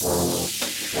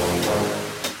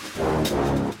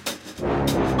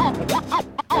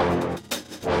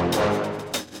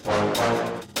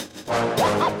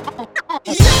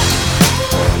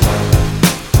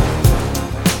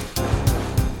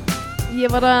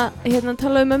Ég var að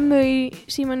tala mömmu í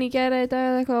síman í gæra í dag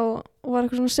eða eitthvað og var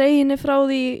eitthvað svona að segja henni frá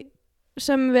því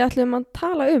sem við ætlum að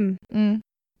tala í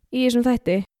þessum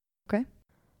þætti. Ok.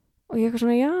 Og ég eitthvað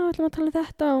svona, já, ætlum að tala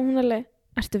þetta og hún alveg,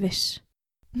 ertu viss?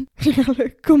 Ég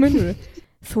alveg, kom inn úr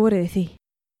þóriði því.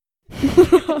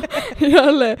 Ég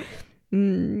alveg,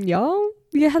 já,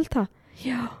 ég held það.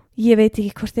 Já, ég veit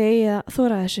ekki hvort ég eigi að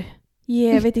þóra þessu.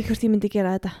 Ég veit ekki hvort ég myndi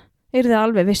gera þetta. Eru þið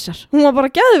alveg vissar? Hún var bara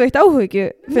geðveikt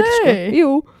áhugju fyrir sko.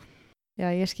 Jú.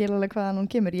 Já, ég skil alveg hvaðan hún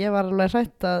kemur. Ég var alveg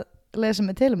hrætt að lesa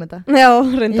mig til þetta. Já,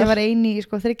 reyndar. Ég var eini í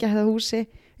 3 hæða húsi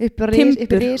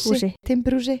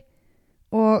timburhúsi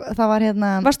og það var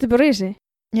Varstu upp á risi?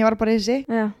 Ég var bara risi.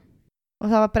 Já. Og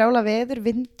það var brjála veður,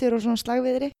 vindur og svona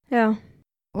slagveðri. Já.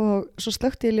 Og svo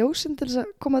slökkti ég ljósin til þess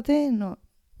að koma til inn og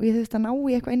ég þurfti að ná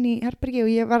í eitthvað inn í herbergi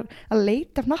og ég var að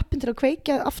leita hnappinn til að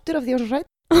kveikja aftur af því ég var svo hrætt.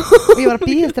 Og ég var að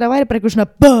bíða eftir að væri bara eitthvað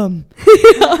svona BAM!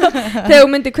 Þegar þú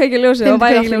myndi kveikja ljósið og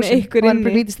væri alltaf með ykkur inni. Og var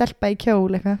bara lítið stelpa í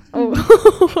kjól eitthvað.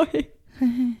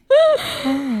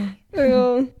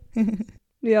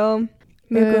 Já,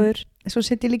 mjög góður. Svo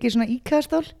sett ég líka í svona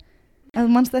IKEA-stól. Ef þú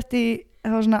manst eftir,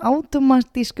 það var svona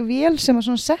automatísk vél sem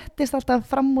að svona settist alltaf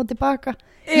fram og tilbaka.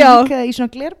 Já. Í svona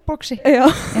glerboxi. Já.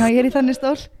 Já, ég í þannig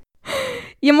stól.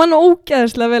 Ég man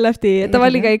ógeðslega vel eftir því. Þetta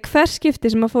var líka í hver skipti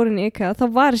sem að fór inn í IKEA. Það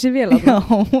var þessi vél að það. Já,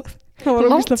 það var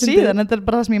langt síðan. Þetta er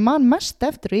bara það sem ég man mest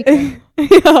eftir í IKEA.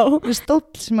 Já. Það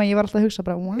stóll sem ég var alltaf að hugsa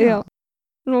bara, wow. Já,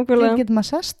 nákvæmlega. Getur maður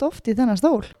sest oft í þennan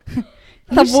stól.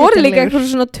 Það voru líka eitthvað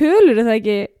svona tölur eða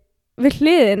ekki við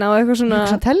hliðina og eitthvað svona...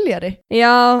 Eitthvað svona teljari.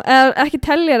 Já, ekki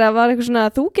teljari, það var eitthvað svona,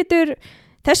 þú getur,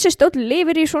 þessi stóll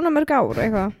lifir í svona mörg ár,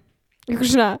 eitthvað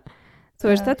svona, þú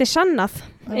veist, þetta er sannað,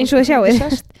 eins og þið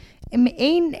sjáið.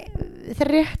 Með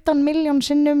 13 miljón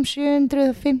sinnum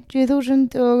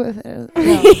 750.000 og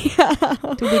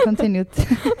to be continued.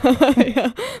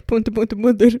 Já,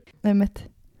 punktur. Nei mitt.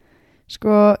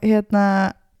 Sko,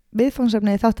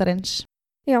 viðfangsefnið þáttarins.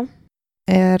 Já.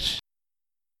 Er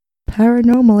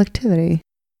paranormal activity.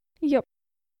 Já.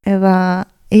 Eða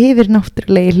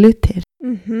yfirnáttúrulegi hlutir.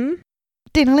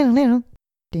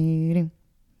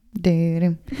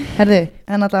 Herðu,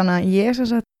 en allavega ég sem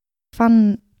sagt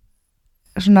fann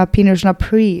svona pínur svona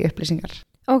pre-upplýsingar.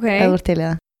 Ok. Ef þú ert til í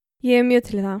það. Ég er mjög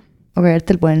til í það. Ok, er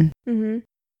tilbúin.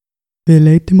 Við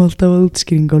leitum alltaf að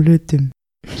útskýring á hlutum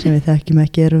sem við þekkjum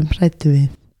ekki erum hræddu við.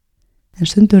 En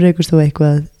stundum reykust þú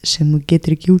eitthvað sem þú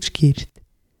getur ekki útskýrt.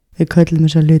 Við köllum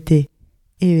þessa hluti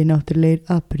yfirnáttúrulegir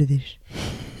atburðir.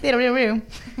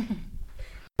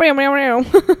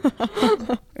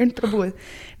 Undra búið.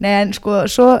 Nei, en sko,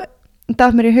 svo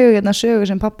datt mér í hug sögu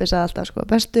sem pabbi sagði alltaf, sko,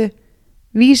 bestu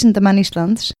vísindamenn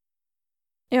Íslands.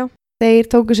 Já. Þeir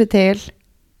tóku sér til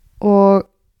og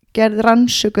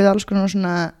rannsökuðu alls konar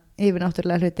svona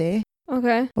yfirnáttúrulega hluti. Ok.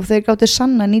 Og þeir gáttu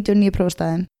sanna 99%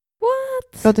 staðin.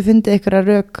 What? Gáttu fundið eitthvað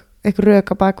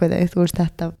rök á bakvið þau, þú veist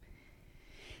þetta.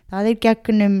 Það er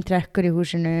gegnum trekkur í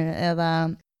húsinu eða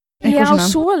eitthvað svona.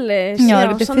 Já, svoleiðis. Já, það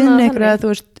getur fundið eitthvað,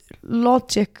 þú veist,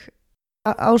 logic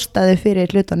ástæðu fyrir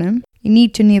hlutunum í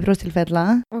 99%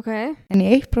 tilfella. Ok. En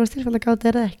í 1% tilfella gáttu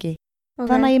þeir það ekki. Okay.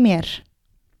 Það nægir mér.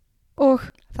 Og?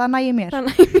 Það nægir mér.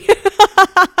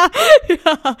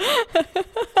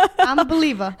 I'm a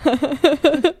believer.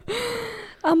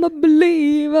 I'm a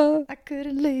believer. I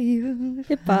couldn't leave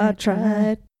if I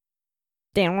tried.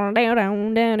 Down.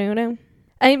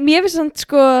 En mér finnst samt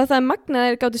sko það er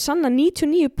magnaðir gáttu sanna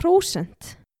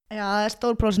 99%. Já, það er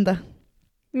stór prósenta.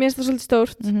 Mér finnst það svolítið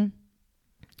stórt.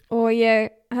 Og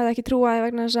ég hefði ekki trúað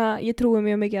vegna þess að ég trúi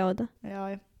mjög mikið á þetta. Já.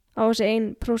 Á þessi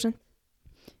 1%.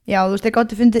 Já, þú veist, þeir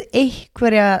gáttu fundið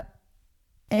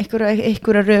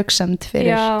einhverja röksemd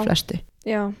fyrir flestu.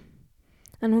 Já,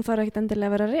 en hún þarf ekkert endilega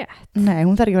að vera rétt. Nei,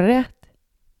 hún þarf ekki að vera rétt.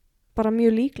 Bara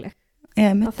mjög líkleg.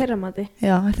 Á þeirra mati.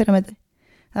 Já, á þeirra mati.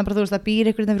 Það er bara, þú veist, það býr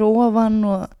einhvern veginn fyrir ofan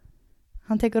og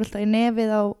hann tekur alltaf í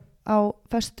nefið á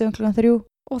föstudögum klukkan 3.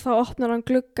 Og þá opnar hann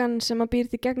gluggann sem að býr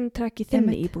til gegnum trekk í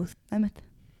þinni íbúð. Einmitt.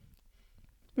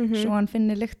 Svo hann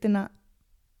finnir lyktina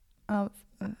af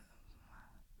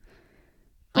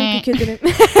angikjötunum.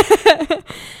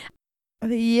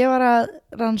 Þegar ég var að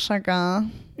rannsaka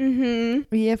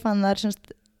og ég fann þar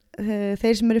semst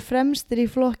þeir sem eru fremstir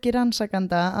í flokki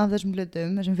rannsakanda af þessum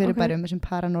hlutum, þessum fyrirbærum, þessum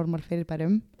paranormal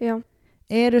fyrirbærum. Já.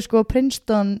 Eru sko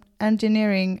Princeton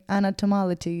Engineering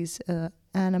Anomalies eða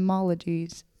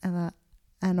Anomalies.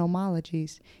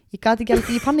 Ég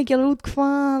fann ekki alveg út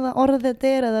hvaða orð þetta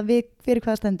er eða fyrir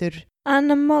hvað stendur.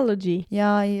 Anomalogy.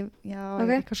 Já,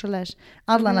 eitthvað svo les.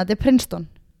 Allan, þetta er Princeton.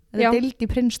 Þetta er deild í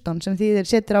Princeton sem þýðir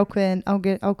setur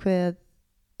ákveðið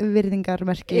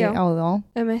virðingarmerki á þá.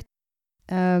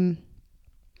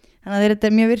 Þannig að þetta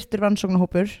mjög virtur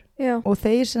rannsóknarhópur Já. og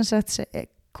þeir sem sagt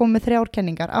kom með 3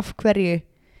 kenningar af hverju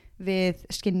við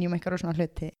skynjum eitthvað svona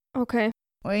hluti. Ok.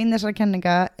 Og ein þessara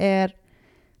kenninga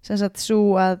sem sagt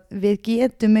svo að við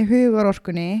getum með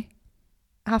hugarorkunni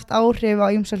haft áhrif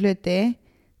á ýmsa hluti,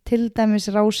 til dæmis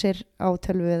rásir á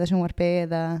tölvu eða sjónvarpi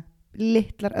eða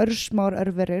litlar örsmár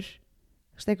örverur,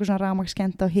 eitthvað svona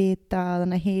rafmagnskent á hita,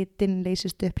 þannig að hitin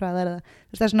leysist upp hraðar,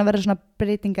 það er svona verið svona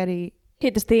breytingar í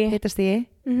hitastigi.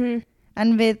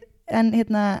 En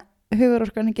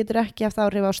hugarorkan getur ekki haft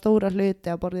áhrif á stóra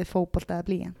hluti á borðið fótbolta eða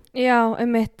blýant. Já,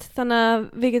 einmitt, þannig að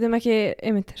við getum ekki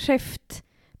hreyft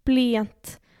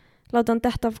blýant, láta hann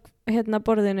detta af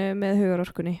borðinu með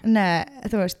hugarorkunni. Nei,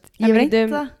 þú veist, ég veit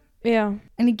það, já.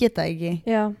 En ég get það ekki.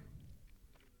 Já.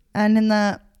 En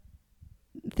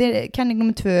kenning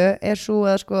nummer 2 er svo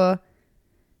að sko,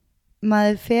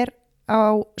 maður fer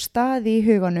á staði í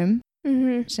huganum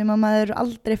sem að maður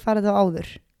aldrei farið á áður.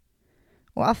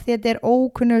 Og af því að þetta er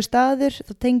ókunnugur staður,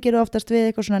 þá tengir þú oftast við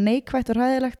eitthvað svona neikvætt og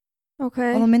hræðilegt.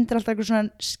 Okay. Og þá myndir alltaf eitthvað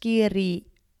svona skeri,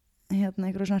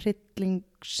 eitthvað svona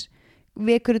hryllings,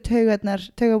 vekur í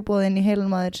taugabóðin í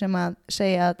heilum maður sem að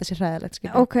segja að þetta sé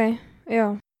hræðilegt. Ok, já.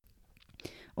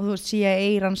 Og þú veist, CIA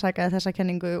rannsakaði þessa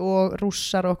kenningu og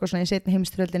rússar og eitthvað svona í seinni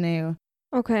heimsstyrjöldinni.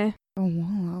 Ok.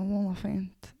 Wow,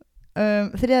 fínt.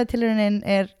 Þriðja tilraunin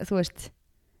er, þú veist,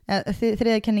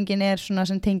 þriðja kenningin er svona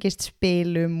sem tengist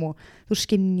spilum og þú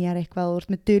skynjar eitthvað og þú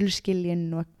ert með dulskilin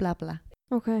og bla bla.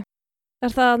 Ok. Er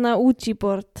það þarna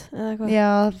Ouija-board eða eitthvað? Já,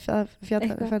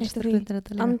 fjallast hlutir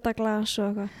þetta líka. Andaglas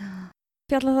og eitthvað.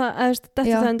 Fjalla það, þetta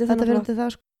það undir þetta fyrir undir það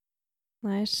sko.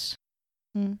 Næs.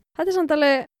 Þetta er samt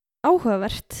alveg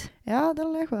áhugavert. Já, þetta er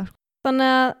alveg eitthvað. Þannig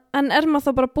að, en er maður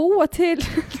þá bara að búa til?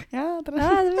 Já, þetta er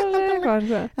alveg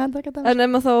eitthvað. En er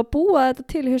maður þá að búa þetta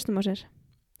til í hausnum á sér?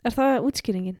 Er það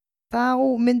útskýringin? Þá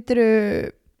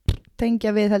myndirðu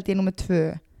tengja við held ég nummer 2.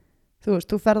 Þú veist,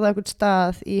 þú ferð á einhvern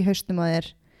stað í hausnum á þér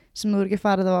sem þú ekki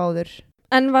farið á áður.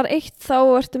 En var eitt þá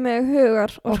ertu með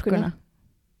hugar orkuna?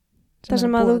 Það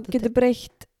sem að þú getur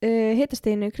breytt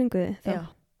hitastiginu kringu þig?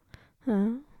 Já.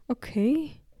 Ok.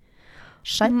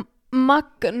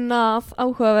 Magnað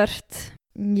áhugavert.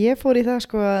 Ég fór í það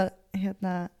sko að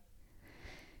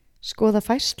skoða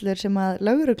færslur sem að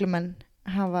lögreglumenn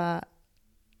hafa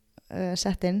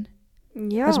sett inn.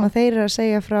 Já. Það sem að þeir eru að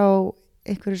segja frá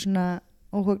einhverju svona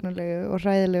óhugnarlegu og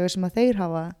hræðilegu sem að þeir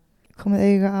hafa komið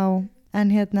auga á.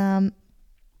 En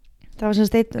það var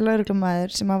semst einn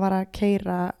lögreglumæður sem að var að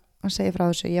keyra og segja frá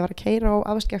þessu. Ég var að keyra á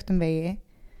afskektum vegi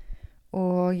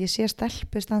og ég sé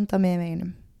stelpu standa með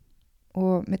veginum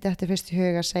og mitt eftir fyrst í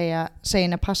huga að segja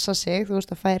henni að passa sig, þú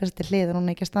veist, að færa sér til hlið og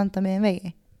hún ekki að standa með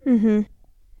vegi.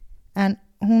 En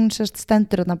hún semst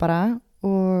stendur þarna bara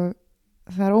og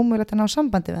það er ómögulegt að ná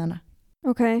sambandi við hana.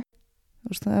 Ok.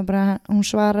 Þú veist, það er bara, hún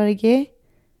svarar ekki,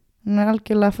 hún er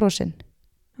algjörlega frosin.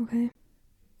 Ok.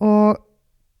 Og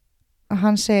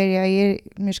hann segir, já, ég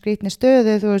er mjög skrýtni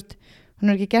stöðu, þú veist,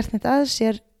 hún er ekki gert neitt að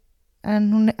sér,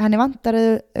 en henni vantar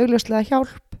augljóslega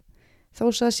hjálp, þó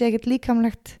svo að sé ekkert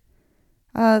líkamlegt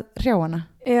að hrjá hana.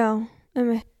 Já,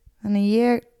 einmitt. Þannig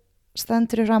ég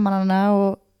stendur í framan hana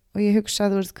og ég hugsa,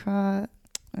 þú veist,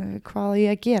 hvað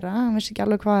ég að gera, hann vissi ekki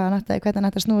alveg hvernig hann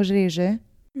ætti að snúa sér í þessu.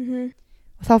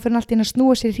 Og þá fyrir hann alltaf inn að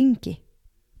snúa sér í hringi.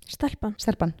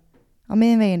 Stelpan á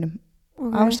miðjum veginum,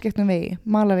 afskektum vegi,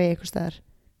 malavegi eitthvað staðar,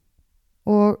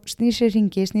 og snýr sér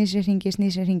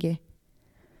í hringi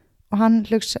og hann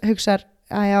hugsar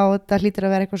að já, þetta hlýtur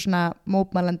að vera eitthvað svona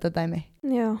mótmælenda dæmi.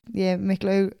 Já. Ég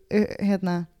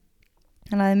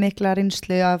hann hafði mikla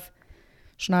reynslu af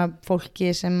svona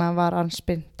fólki sem var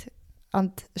andspint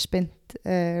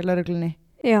lögreglunni.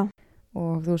 Já.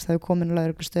 Og þú veist, það hefur komin á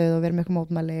lögreglustöð og verið með eitthvað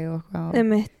mótmæli og eitthvað.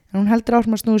 En hún heldur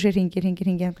áfram að snúa sér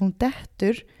hringi, hún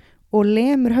dettur og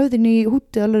lemur höfðinu í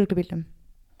hútið á lögreglubílnum.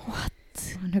 What?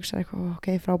 Og hann hugsaði eitthvað, ok,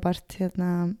 frábært,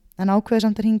 en ákveði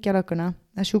samt að hringja lögguna,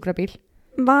 eða sjúkrabíl.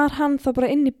 Var hann þá bara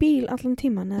inn í bíl allan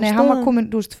tíman? Nei, hann var komin,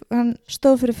 þú veist, hann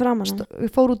stóð fyrir framan hann.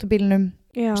 Fór út af bílnum,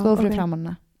 stóð fyrir framan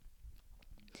hann.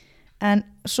 En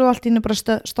svo allt í einu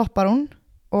bara stoppar hún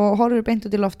og horfir beint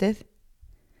út í loftið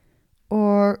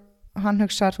og hann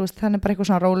hugsar, þú veist, hann er bara eitthvað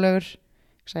svona rólegur,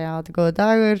 hugsa, já, þetta er góður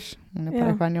dagur, hún er bara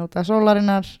eitthvað að njóta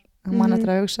sólarinnar, hann mann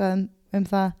eftir að hugsa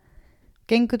það,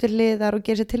 gengur til hliðar og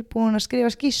gerir sér tilbúin að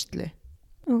skrifa skýrslu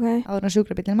áður en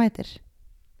sjúkrabíllinn mætir.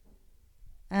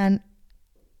 En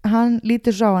hann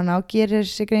lítur svo á hana og gerir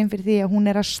sig grein fyrir því að hún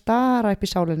er að stara upp í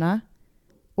sálina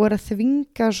og er að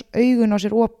þvinga augun á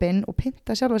sér opin og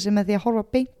pynta sjálfa sig með því að horfa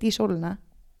beint í sólina.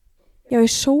 Já,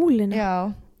 í sólina? Já,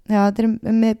 þetta er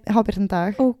með hábjartan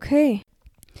dag. Ok.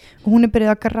 Og hún er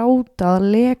byrjuð að gráta og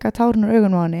leka tárnur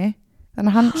augunum á henni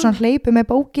þannig að hann svona hleypur með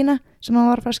bókina sem hann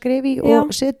var að fara að skrifa í Já.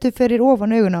 og setur fyrir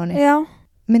ofan augun á henni Já,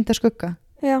 mynda skugga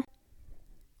já,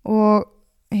 og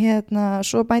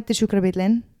svo bæti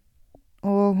sjúkrabílinn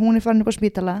og hún farin upp á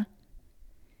spítala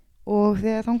og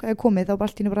þegar þangað komið þá bara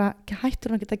allt í einu bara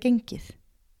hættur hann að geta gengið.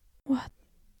 What?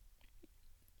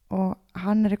 Og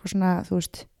hann eitthvað svona, þú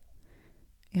veist,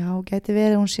 já, gæti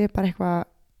verið hún sé bara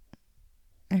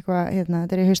eitthvað,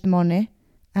 þetta í haustum á henni,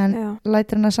 en já,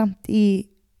 lætur hana samt í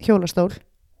hjólastól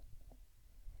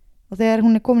og þegar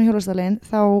hún komin í hjólastólinn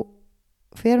þá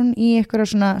fer hún í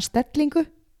eitthvað svona stellingu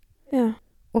já,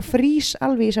 og frýs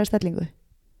alveg í þessari stellingu.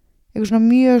 Eitthvað svona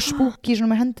mjög spooky,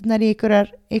 svona með hendurnar í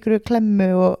einhverju klemmu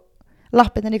og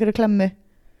lappirnar í einhverju klemmu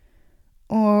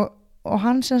og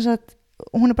hann sem sagt,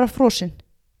 hún bara frosin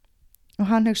og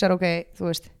hann hugsar, ok, þú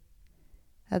veist,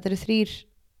 þetta eru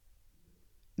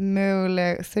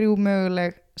þrjú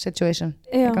möguleg situation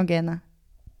já. í gangi hérna.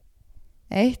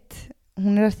 1,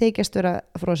 hún að þykjast vera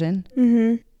frosin.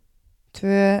 2,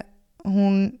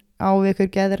 hún á við ykkur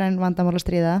geðræn vandamál að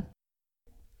stríða.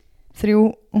 3,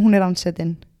 hún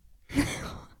andsetin.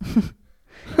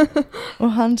 Og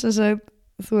hann sem sagt,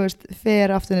 þú veist, fer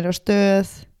aftur niður á stöð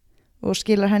og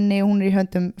skilar henni og hún í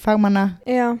höndum fagmanna.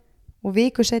 Já, Og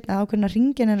viku seinna ákveðna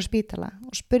ringja henni á spítala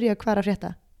og spyrja hvað er að frétta.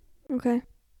 ok.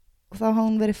 Og þá hafði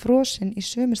hún verið frosin í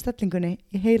sömu stellingunni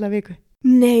í heila viku.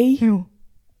 Nei, Jú.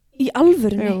 í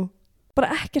alvörunni. Jú. Bara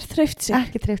ekkert þreyft sig.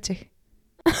 Ekki treyft sig.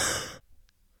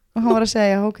 Og hann var að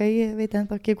segja, ok, ég veit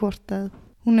ennþá ekki hvort að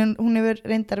hún hefur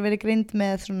reyndar verið greind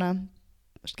með svona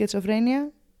skizofrenia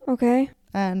Ok.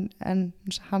 en hann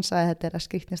sagði þetta að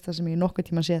skrýtnasta sem ég nokkuð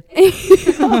tíma séð.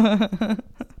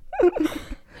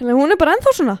 Þannig hún bara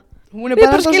ennþá svona. Hún Við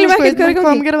bara skiljum ekkert hvað er í gangi.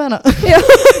 Hvað hann gera með hana?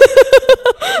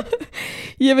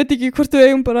 Ég veit ekki hvort við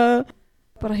eigum bara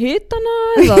hita hana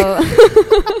eða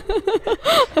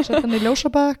Sett hann í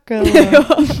ljósabak eða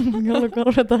hvað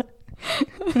er þetta?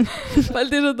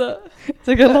 Pældi ég þetta. Það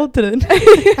er ekki láturinn.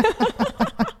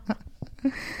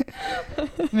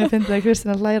 Mér finnst það að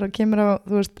Kristín að læra og kemur á,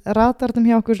 þú veist, radartum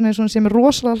hjá okkur svona sem er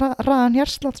rosalega hraðan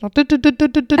hjartslátt svona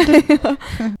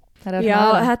Já,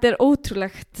 þetta er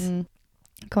ótrúlegt.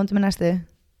 Komdu með næstu.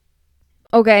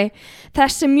 Ok,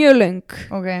 þessi er mjög löng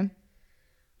Ok.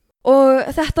 og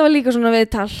þetta var líka svona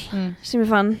viðtal sem ég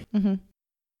fann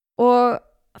og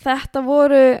þetta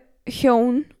voru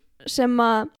hjón sem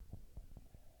að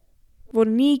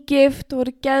voru nýgift,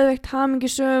 voru geðveikt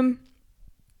hamingjusum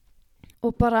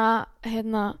og bara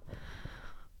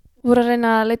voru að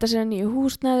reyna að leita sér að nýju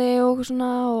húsnæði og eitthvað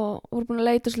svona og voru búin að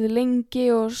leita svolítið lengi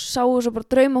og sáu svo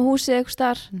bara draumahúsið eitthvað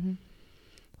starf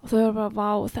og þau voru bara, vá,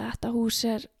 þetta hús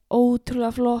er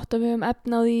ótrúlega flott og við höfum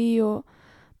efni á því og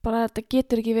bara þetta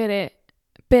getur ekki verið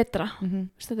betra.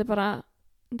 Þetta er bara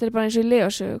eins og í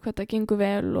Leósögu, hvað þetta gengur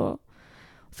vel og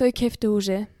þau keyptu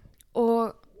húsið og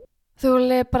þau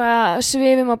voru bara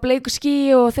svifum á bleiku ský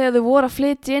og þegar þau voru að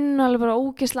flytja inn og alveg bara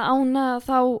ógeðslega ánægð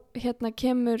þá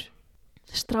kemur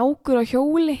strákur á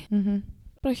hjóli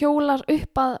bara hjólar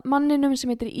upp að manninum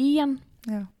sem heitir Ian.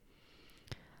 Já.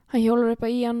 Hann hjólar upp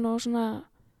að Ian og svona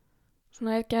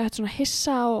er ekki eftir svona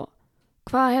hissa og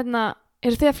hvað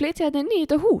eru þið að flytja þetta inn í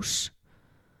þetta hús?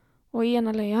 Og Ian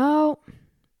alveg, já,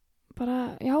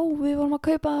 við vorum að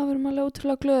kaupa það, við vorum alveg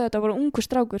ótrúlega glöð, þetta var bara ungur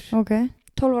strákur. Ok.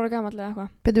 12 ára gamall eða eitthvað.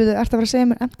 Ertu að fara að segja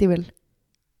mér Amityville?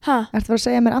 Ha? Ertu að fara að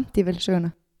segja mér Amityville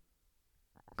söguna?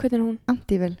 Hvernig er hún?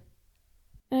 Amityville?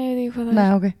 Nei, ég veit ekki hvað það Nei,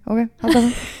 ok, halda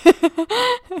það.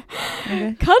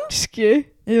 Okay. Kannski?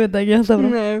 Ég veit ekki, halda það.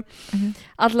 Nei,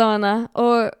 allavega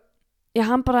og já,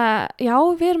 hann bara, já,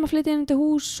 við erum að flytja inn í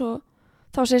hús og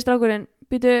þá segir strákurinn,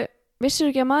 býtu,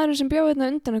 vissir ekki að maðurinn sem bjó hérna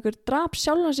undan ykkur drap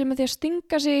sjálfan sig með því að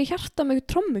stinga sig í hjarta með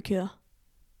trommukjöða?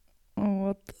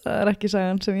 Það er ekki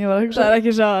sagan sem ég var að hugsa. Það er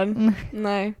ekki sagan.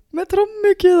 Nei. Með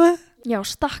trommukjöða? Já,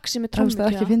 stakk sig með trommukjöða.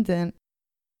 Það er ekki fyndið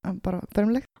en bara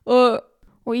förmlegt.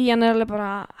 Og Ian er alveg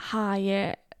bara,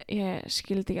 ég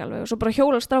skildi ekki alveg og svo bara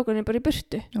hjólar strákurinn bara í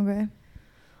burtu. Ok.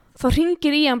 Þá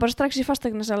hringir Ian bara strax í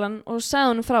fasteignasalan og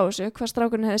sagði honum frá þessu hvað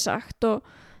strákurinn hefði sagt og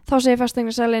þá segir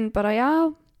fasteignasalinn bara, já,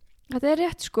 þetta er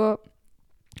rétt sko,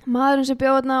 maðurinn sem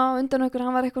bjóð þarna undan okkur,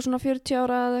 hann var eitthvað svona 40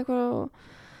 ára eða eitthvað og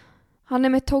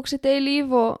hann tók sitt eigið líf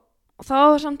og þá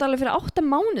var samt alveg fyrir 8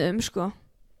 mánuðum sko,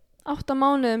 8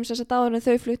 mánuðum sem þess að áður en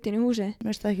þau flutti inn í húsið. Mér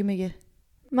finnst það ekki mikið.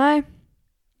 Nei,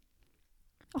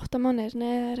 8 mánuðir,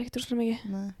 nei, það er ekkert svo mikið.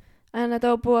 Nei. En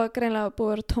þetta var greinlega búið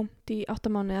að vera tómt í 8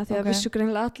 mánuði því að vissu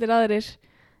greinlega allir aðrir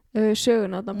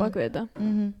söguna þarna bak við þetta.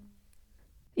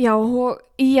 Já, og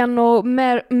Ian og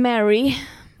Mary,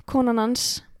 konan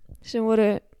hans, sem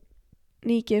voru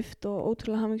nýgift og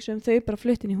ótrúlega hamingjusum, þau bara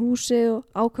flutt inn í húsið og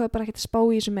ákvaðu bara ekkert að spá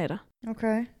í þessu meira. Ok.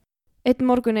 Einn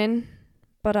morguninn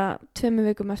bara 2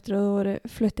 vikum eftir að þú voru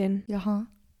flutt inn. Jaha.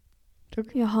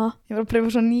 Jaha. Ég var að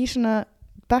pröfa svo ný svona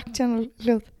back channel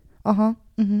hljóð. Aha.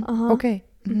 Ok.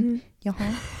 Jaha.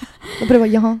 Það pröfa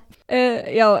jaha.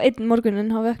 Já, einn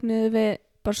morgunin hann veknuði við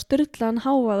bara sturlaðan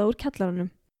hávaða úr kjallaranum.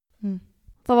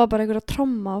 Það var bara einhverja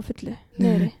tromma á fullu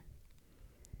niðri.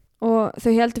 Og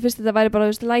þau heldur fyrst að þetta væri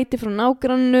bara læti frá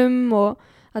nágrannum og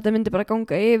þetta myndi bara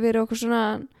ganga yfir og okkur svona,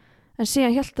 en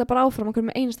síðan hélt það bara áfram okkur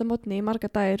með einasta mótni í marga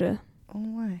dagir.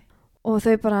 Og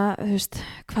þau bara,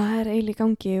 hvað er eiginlega í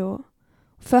gangi og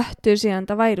föttu síðan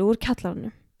það væri úr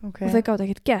kjallaranum. Og þau gátu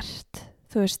ekkert gert,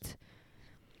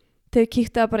 þau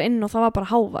kíktu bara inn og það var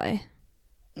bara hávaði.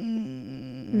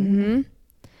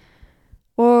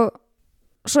 Og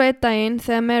svo einn daginn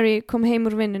þegar Mary kom heim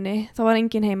úr vinnunni, þá var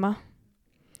enginn heima.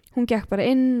 Hún gekk bara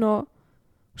inn og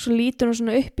svo lítur hún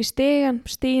svona upp í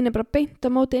stigin er bara beint á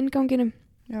móti innganginum.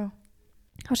 Já.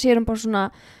 Þá sér hún bara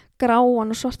svona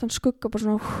gráan og svartan skugga bara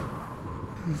svona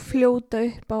fljóta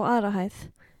upp á aðra hæð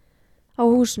á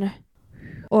húsinu.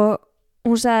 Og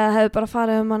hún sagði að það hefði bara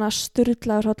farið hana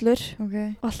sturlaður hrollur.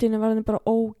 Og allt í henni var henni bara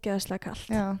ógeðslega kalt.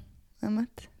 Já,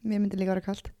 mér myndi líka vera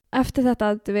kalt. Eftir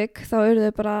þetta atvik þá urðu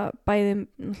þau bara bæði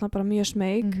bara mjög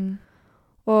smeyk.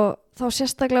 Og þá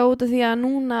sérstaklega út af því að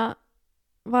núna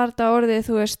var þetta orðið,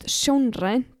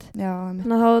 sjónrænt. Já,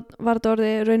 þannig að þá var þetta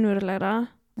orðið raunverulegra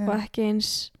og ekki eins,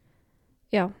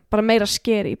 bara meira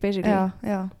scary, basically.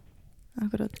 Já,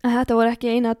 akkurat. Þetta voru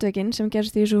ekki einu atvikin sem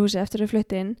gerst í þessu húsi eftir að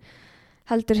flytta inn.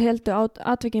 Heldur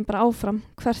atvikin bara áfram,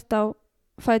 hvert á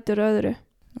fætur öðru.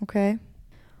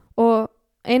 Og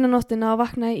eina nóttina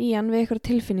vaknaði Ian við einhverja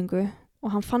tilfinningu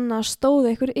og hann fann að stóði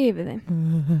einhver yfir þeim.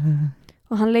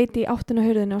 Og hann leiti í áttina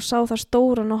hurðinni og sá það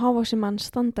stóran og hávaxinn mann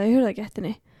standa í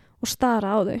hurðagettinni og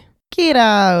stara á þau. Get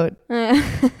out!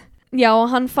 Já,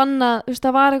 hann fann að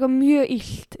það var eitthvað mjög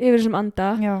illt yfir þessum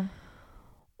anda. Já.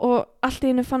 Og allt í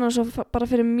hennu fann hann svo bara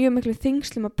fyrir mjög miklu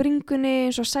þingslum á bringunni,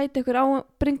 eins og sæti ykkur á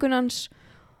bringunans.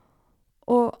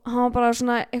 Og hann var bara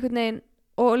svona einhvern veginn,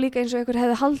 og líka eins og ykkur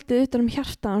hefði haldið utan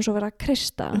hjarta hans og verið að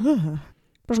krista.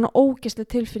 Bara svona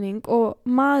ógeðsleg tilfinning og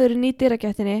maðurinn í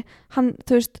dyragettinni, hann,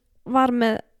 var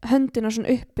með höndina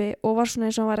svona uppi og var svona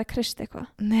eins og hann var að krista eitthvað.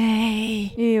 Nei.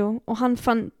 Jú, og hann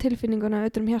fann tilfinninguna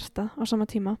utan hjarta á sama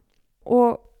tíma.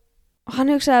 Og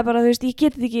hann hugsaði bara, ég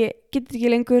geti ekki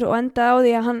lengur og endaði á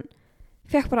því að hann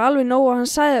fekk bara alveg nóg og hann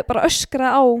sagði bara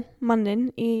öskra á mannin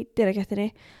í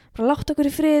dyragettinni. Bara látt okkur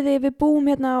í friði, við búum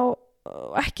hérna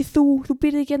og ekki þú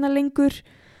býrð ekki hérna lengur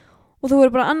og þú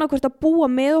verður bara annarkvort að búa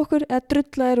með okkur eða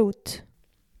drulla þér út.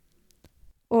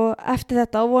 Og eftir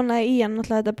þetta vonaði Ian að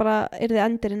þetta bara yrði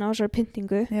endurinn á þessari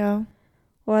pyntingu. Já.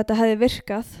 Og þetta hefði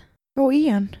virkað. Og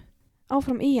Ian?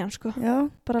 Áfram Ian,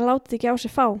 Já. Bara látið ekki á sig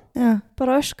fá. Já.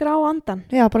 Bara öskra á andan.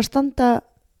 Já, bara standa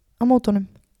á mótunum.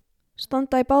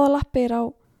 Standa í báða lappir á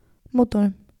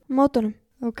mótunum.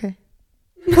 Ok.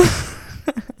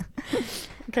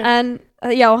 En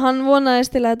já, hann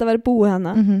vonaðist til að þetta væri búið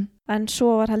hana. En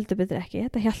svo var heldur betur ekki.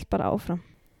 Þetta hélt bara áfram.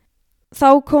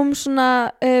 Þá kom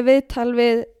svona viðtal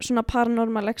við svona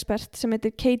paranormal expert sem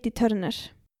heitir Katie Turner.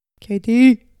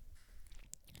 Katie!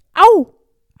 Á!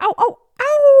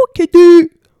 Katie!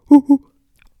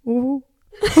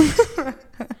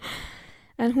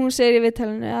 En hún segir í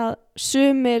viðtalinu að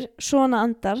sumir svona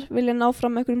andar vilja ná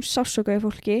fram einhverjum sársauka í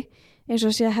fólki eins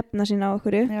og sé að hefna sín á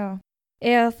einhverju. Já.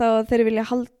 Eða þá að þeir vilja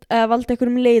valda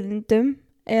einhverjum leiðindum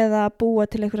eða búa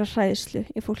til einhverja hræðslu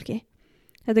í fólki.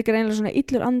 Þetta er greinlega svona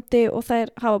illur andi og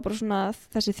þær hafa bara svona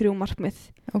þessi 3 markmið.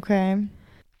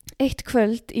 Eitt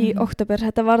kvöld í október,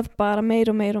 þetta varð bara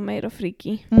meira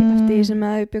fríki eftir því sem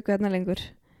þau bjuggu þarna lengur.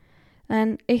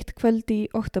 En eitt kvöld í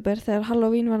október þegar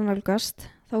Halloween var nálgast,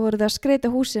 þá voru þau að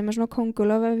skreyta húsið með svona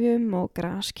kóngulóarvefjum og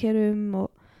graskerum og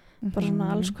bara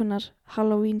svona alls konar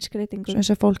Halloween skreytingum. Svona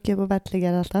eins og fólki upp á velli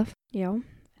gerði alltaf. Já,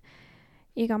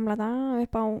 í gamla dag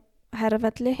upp á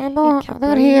Herrafelli. Það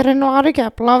er hérinn og Ari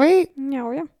Keflavík.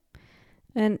 Já.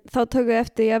 En þá tókuðu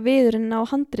eftir að viðurinn á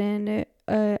handriðinu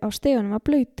á steganum var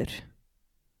blautur.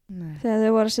 Þegar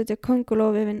þau voru að setja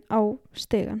kóngulóarvefinn á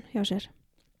stegan hjá sér.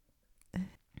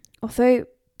 Og þau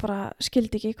bara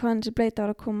skildi ekki hvaðan þessi bleita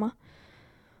var að koma.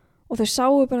 Og þau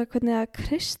sáu bara hvernig það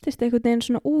kristist einhvern veginn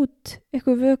svona út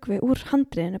eitthvað vökvi úr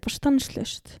handriðinu, bara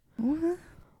stanslaust.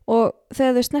 Og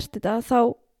þegar þau snerti þetta þá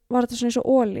var þetta svona eins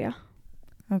og olía.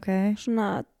 Svona,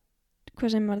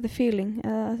 hvað sem var the feeling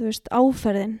eða þú veist,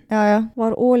 áferðin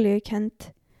var olíukend.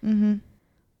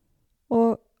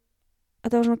 Og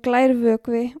þetta var svona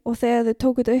glærvökvi og þegar þau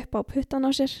tóku þetta upp á puttan á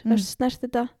sér, þau snerti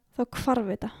þetta, þá hvarf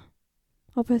þetta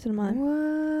á puttunum að þeim.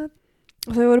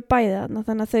 Og þau voru bæði þarna,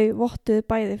 þannig að þau vottuðu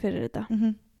bæði fyrir þetta.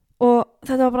 Og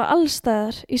þetta var bara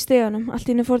allstæðar í steganum, allt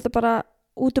í einu fór þetta bara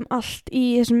út allt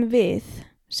í þessum við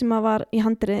sem að var í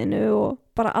handriðinu og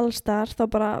bara allstar þá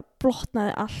bara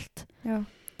blotnaði allt. Já.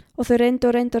 Og þau reyndu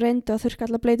að þurrka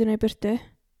alla bleituna í burtu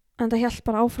en það hélt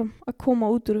bara áfram að koma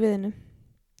út úr viðinu,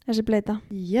 þessi bleita.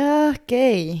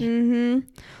 Gay.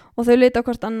 Og þau leita á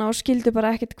hvort annað og skildu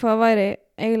bara ekkert hvað væri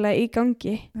eiginlega í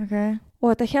gangi. Okay.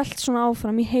 Og þetta hélt svona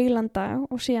áfram í heilan dag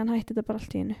og síðan hætti þetta bara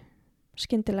allt í einu.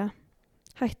 Skyndilega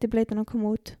hætti bleitan að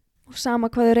koma út. Og sama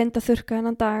hvað þau reyndu að þurrka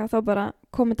þennan dag þá bara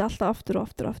komið þetta alltaf aftur og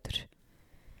aftur og aftur.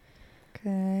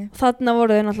 Okay. Og þarna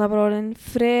voru þau náttúrulega bara orðin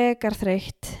frekar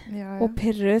þreytt og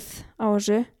pirruð á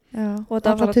þessu. Já. Og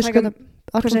þetta var að taka...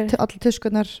 Allar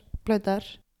tuskurnar blautar.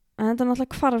 En þetta er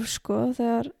náttúrulega hvarf sko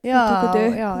þegar þau tók þetta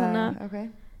upp. Þannig að okay.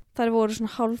 þær voru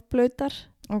svona hálfblautar.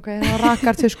 Ok, það var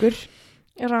rakar tuskur.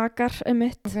 Rakar,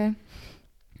 einmitt. Okay.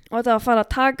 Og þetta var að fara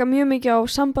að taka mjög mikið á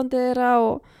sambandið þeirra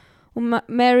og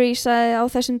Mary sagði á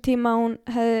þessum tíma hún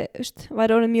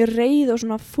væri orðin mjög reið og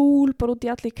svona fúl bara út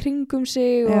í allir kringum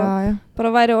sig og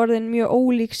bara væri orðin mjög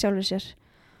ólík sjálfur sér.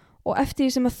 Og eftir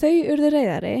því sem að þau urðu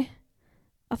reiðari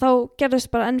að þá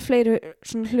gerðist bara enn fleiri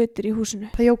svona hlutir í húsinu.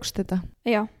 Það jókst þetta?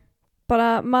 Já, bara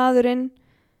maðurinn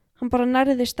hann bara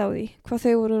nærðist á því hvað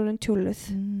þau voru orðin tjúluð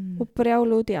og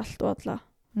brjálu út í allt og alla.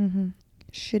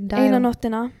 Eina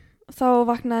nóttina þá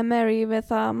vaknaði Mary við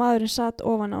það að maðurinn satt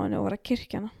ofan á henni og var að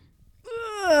kyrkja hana.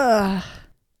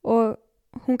 Og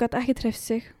hún gat ekki treyft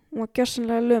sig, hún var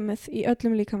gjörsamlega lömuð í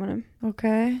öllum líkamanum. Ok.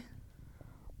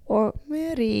 Og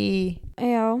Mary.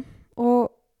 Já,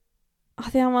 og að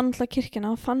því að hann var náttúrulega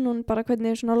kirkjana fann hún bara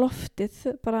hvernig svona loftið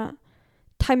bara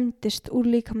tæmdist úr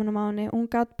líkamanum á henni og hún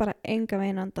gat bara enga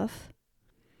veginn andað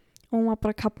og hún var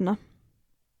bara að kafna.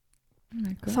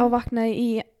 Þá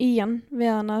vaknaði Ian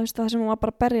við hana það sem hún var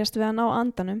bara að berjast við hann á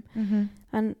andanum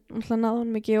en náttúrulega náði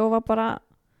hún mikið og var bara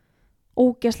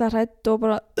ógeðslega hrædd og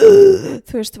bara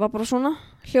var bara svona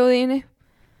hljóði í henni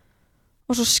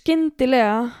og svo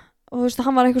skyndilega og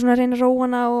hann var eitthvað svona að reyna að róa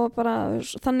hana og bara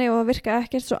þannig og það virkaði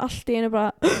ekkert svo allt í henni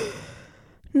bara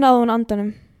náði hún andanum.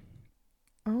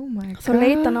 Oh my god. Þá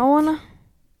leit hann á hana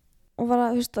og var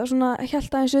að svona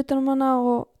hélt aðeins utan um hana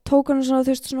og tók hana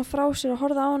svona svona frá sér og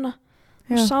horfði á hana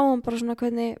og sá hann bara svona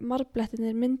hvernig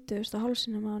marblettirnir myndu á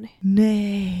hálsinum á henni.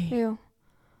 Nei. Jú.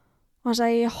 Og hann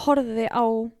sagði ég horfði á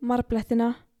marblettina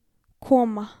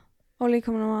koma á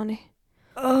líkamanum á henni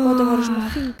og þetta voru svona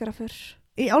fingraför.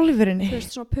 Í alvörinni?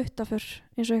 Svona puttaför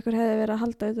eins og ykkur hefði verið að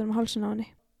halda utan um hálsinn á henni.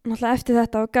 Náttúrulega eftir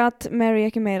þetta gat Mary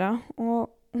ekki meira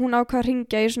og hún ákvað að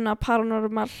hringja í svona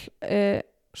paranormal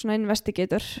svona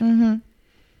investigator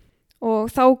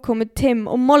og þá komu Tim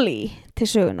og Molly til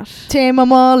sögunar. Tim og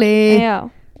Molly. Já.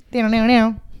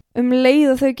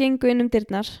 Leið og þau gengu inn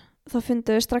dyrnar þá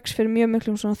fundu þau strax fyrir mjög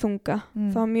miklum svona þunga.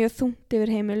 Það var mjög þungt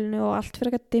yfir heimilinu og allt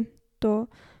fyrir eitthvað dimmt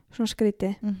og svona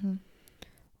skrítið.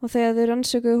 Og þegar þau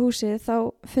rannsökuðu húsið þá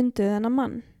funduðu þennan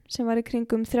mann sem var í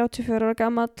kringum 34 ára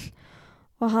gamall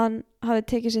og hann hafði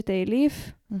tekið sitt eigið líf.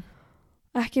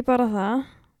 Ekki bara það,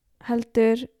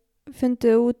 heldur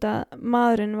funduðu út að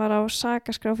maðurinn var á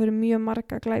sakaskrá fyrir mjög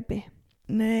marga glæpi.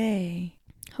 Nei.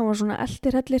 Hann var svona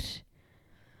eldirhellir,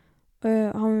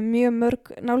 hann var mjög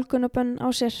mörg nálgunarbönn á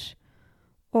sér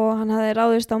og hann hafði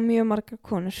ráðist á mjög marga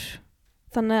konur.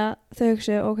 Þannig að þau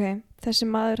hugsaðu, ok, þessi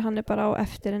maður hann er bara á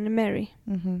eftir henni Mary.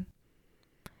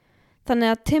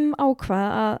 Þannig að Tim ákvað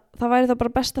að það væri þá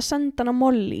bara best að senda hann á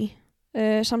Molly,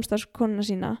 samstarfskonuna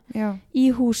sína,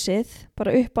 í húsið,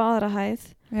 bara upp á aðra hæð,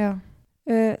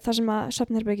 þar sem að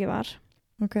svefnherbergi var.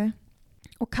 Okay.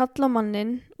 Og kalla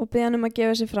manninn og biðja hann að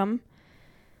gefa sig fram,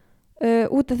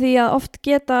 út af því að oft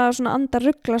geta svona andar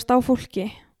rugglast á fólki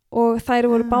og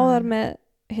þær voru báðar með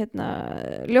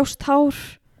ljóst hár,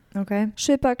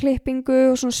 svipaða klippingu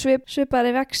og svona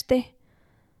svipaðari vexti.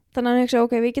 Þannig að hann hugsaði,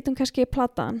 ok, við getum kannski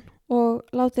platað hann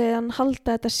og látið hann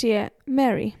halda þetta sé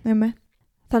Mary.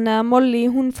 Þannig að Molly,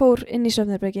 hún fór inn í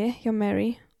svefnherbergi hjá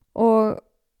Mary og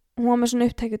hún var með svona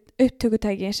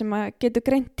upptökutæki sem að getur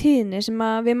greint tíðni sem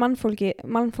að við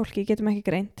mannfólki getum ekki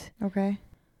greint. Okay.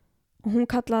 Og hún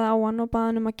kallaði á hann og baði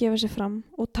hann að gefa sig fram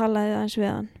og talaði aðeins við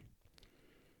hann.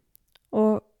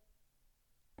 Og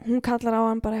hún kallar á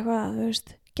hann bara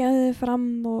eitthvað, gefðu þig fram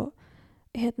og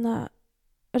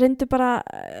reyndu bara,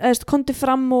 komdu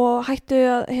fram og hættu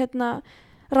að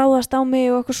ráðast á mig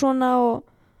og eitthvað svona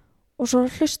og svo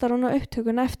hlustar hún á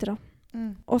upptökuna eftir á.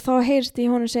 Og þá heyrst í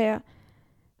honum segja,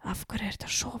 af hverju er þetta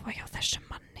að sofa hjá þessum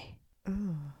manni?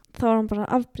 Þá var hann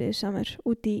bara afbrýðisamur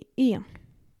út í hann.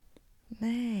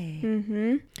 Nei.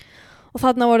 Og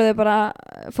þarna voru þau bara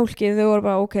fólkið, þau voru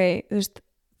bara ok,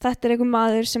 þetta er einhver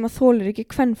maður sem að þolir ekki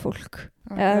kvenfólk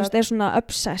eða er svona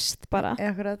obsessed bara.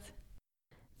 Akkurat.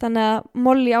 Þannig að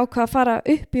Molly ákvað að fara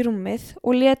upp í rúmið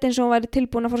og lét eins og hún væri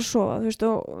tilbúin að fara að sofa, þú veist,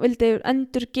 og vildi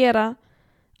endur gera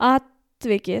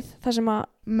atvikið þar sem að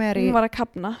Mary. hún var að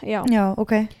kafna, já. Já,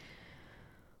 ok.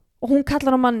 Og hún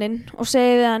kallar á manninn og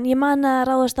segir við hann, ég man að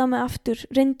ráðast á mig aftur,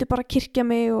 reyndu bara að kyrkja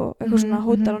mig og eitthvað svona,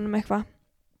 hótar honum eitthvað.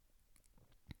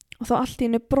 Og þá allt í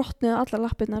hennu brotnuðu allar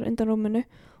lappirnar undan rúminu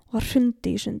og það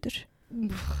hrundi í sundur.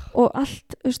 Og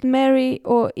allt, þú veist, Mary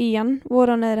og Ian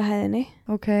voru á neðri hæðinni.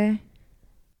 Ok.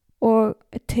 Og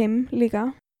Tim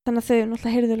líka. Þannig að þau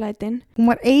náttúrulega heyrðu lætin. Hún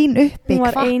var ein uppi. Hún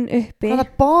var ein uppi. Hvaða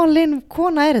bálinn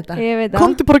kona er þetta? Ég veit það.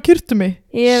 Komdu bara að kyrtu mig.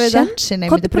 Ég veit það. Sjensin,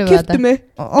 ég Komdu myndi bara pröfa að kyrtu mig.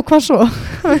 Og hvað svo?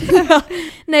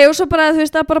 Nei, og svo bara, þú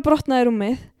veist, það bara brotnaði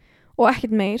rúmið og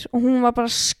ekkert meir. Og hún var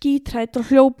bara skítrætt og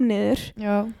hljóp niður.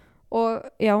 Já. Og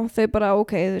já, þau bara,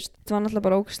 ok, þú veist, það var náttúrulega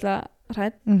bara ógeðslega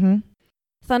hrædd.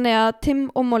 Þannig að Tim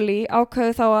og Molly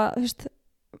ákváðu þá að, þú veist,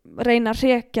 reyna að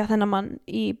hrekja þennan mann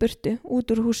í burtu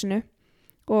út úr húsinu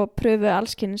og pröfu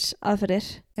allskynns aðferðir.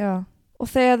 Já. Og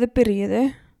þegar þau byrjuðu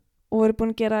og voru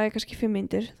búin að gera það kannski 5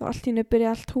 mínútur, þá allt í einu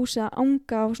byrjaði allt húsið að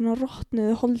anga á svona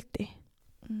rotnuðu holdi.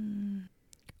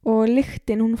 Og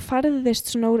lyktin, hún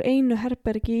færðist svona úr einu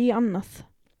herbergi í annað.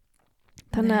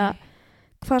 Þannig að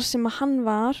hvar sem að hann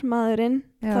var, maðurinn,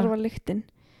 þar var lyktin.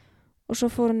 Og svo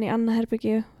fór hann í annað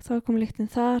herbergi og þá kom lyktin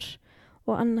þar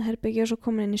og annað herbergi og svo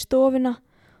kom hann inn í stofuna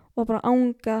og bara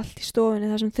anga allt í stofunni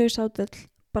þar sem þau sátu all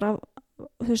bara,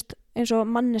 þú veist, eins og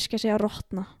manneskja sé að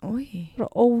rotna. Bara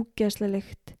ógeðslega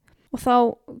lykt. Og þá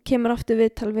kemur aftur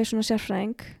viðtal við svona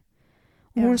sérfræðing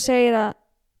og hún segir að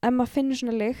ef maður finnur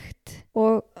svona lykt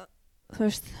og þú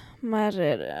veist, maður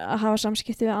er að hafa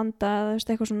samskipti við anda eða þú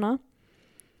veist, eitthvað svona,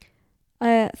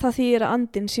 það þýðir að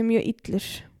andinn sé mjög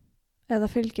illur eða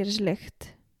fylgir þessi lykt.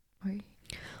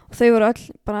 Og þau voru öll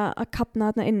bara að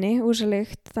kafna þarna inni úr þessi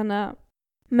lykt, þannig að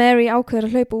Mary ákveður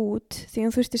að hlaupa út því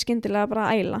hún þurfti skyndilega bara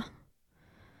að æla.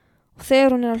 Og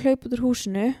þegar hún er að hlaupa út úr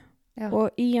húsinu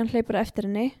og Ian hleypur eftir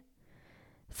henni,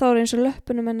 þá er eins og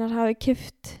löppunum hennar hafi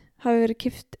verið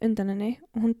kift undan henni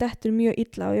og hún dettur mjög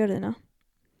illa á jörðina.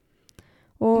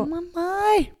 Og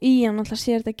Ian alltaf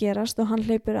sér þetta gerast og hann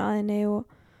hleypur að henni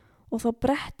og þá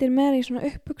brettir Mary svona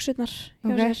uppbuxurnar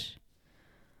hjá sér.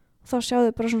 Og þá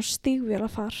sjáðu bara svona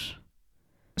stígvélafar.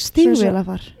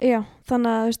 Stígvélafar? Já, þannig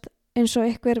að þú veist, eins og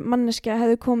einhver manneskja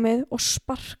hefði komið og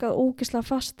sparkað ógeðslega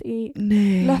fast í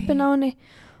löppin á henni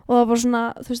og það var svona,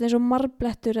 þú veist, eins og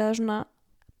marblettur eða svona,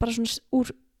 bara svona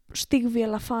úr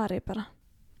stígvélafari bara.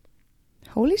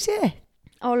 Holy shit.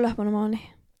 Á löppunum á henni.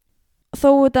 Þó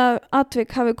þetta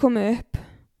atvik hafi komið upp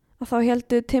og þá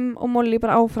heldu Tim og Molly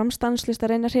bara áfram stanslist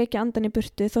að reyna að hrekja andan í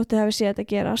burtu þóttu hafi séð þetta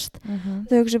gerast.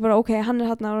 Þau hugsa bara, ok, hann er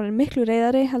þarna miklu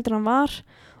reiðari heldur hann var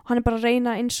og hann er bara að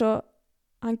reyna eins og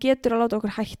hann getur að láta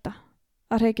okkur hætta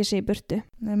að hrekja sig í burtu.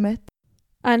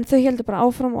 En þau heldu bara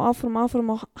áfram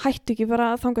og hættu ekki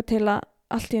bara þangað til að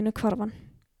allt í einu hvarfan.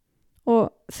 Og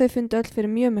þau fundu öll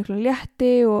fyrir mjög miklu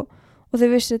létti og þau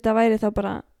vissi þetta væri þá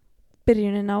bara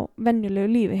byrjunin á venjulegu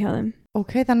lífi hjá þeim.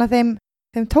 Ok, þannig að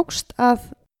þeim tókst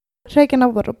að hrekja hann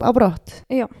á brott?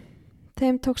 Já,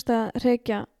 þeim tókst að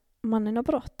hrekja mannin á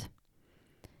brott.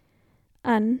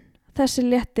 En þessi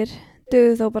léttir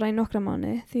döðu þó bara í nokkra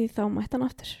mánuði því þá mætti hann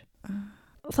aftur.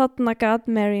 Þarna gat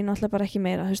Mary náttúrulega bara ekki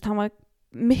meira. Þú veist, hann var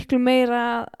miklu meira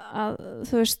að,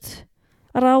 þú veist,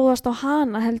 að ráðast á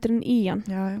hana heldur en Ian.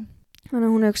 Já. Þannig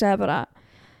að hún hugsaði bara,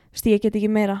 þú veist, ég get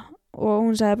ekki meira. Og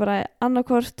hún sagði bara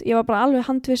annarkvort, ég var bara alveg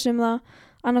handviss það,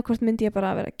 annarkvort myndi ég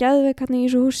bara vera geðveik hérna í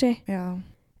þessu húsi. Já.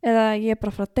 Eða ég er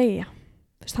bara að fara að deyja.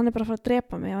 Þú veist, hann er bara að fara að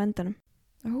drepa mig á endanum.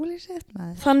 Holy shit,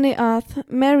 maður. Þannig að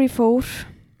Mary fór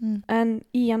en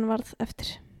Ian varð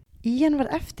eftir. Ian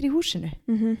varð eftir í húsinu?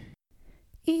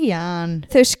 Ian.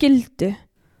 Þau skildu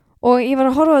og ég var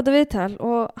að horfa á þetta viðtal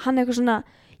og hann eitthvað svona,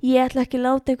 ég ætla ekki að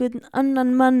láta einhvern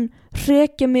annan mann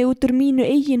hrekja mig út úr mínu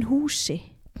eigin húsi.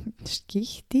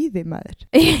 Skýtt í því, maður.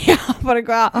 Já, bara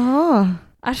eitthvað,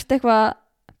 ertu eitthvað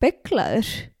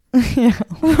beglaður? Já,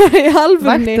 í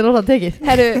alvörunni. Vættir orða tekið.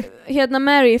 Herru, hérna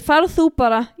Mary, farð þú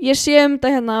bara, ég sé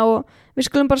þetta hérna og við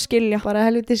skulum bara skilja. Bara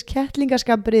helvitis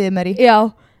kettlingaskabriði, Mary.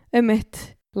 Já, mitt.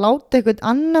 Láta einhvern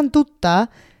annan dúta,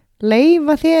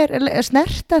 leyfa þér,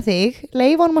 snerta þig,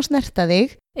 leyfa honum að snerta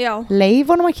þig. Já.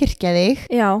 Leyfa honum að kyrkja þig.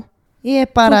 Já.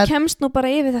 Ég bara... Þú kemst nú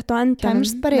bara yfir þetta á endanum,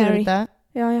 kemst bara yfir þetta.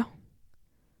 Já.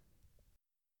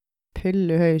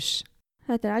 Pulluhaus.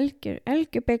 Þetta er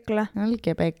algjör begla.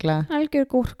 Algjör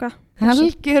gúrka.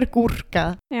 Algjör gúrka.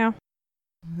 Já.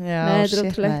 Já,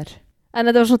 shit maður. En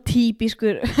þetta var svona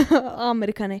típiskur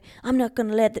Amerikani. I'm not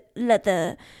gonna let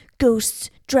the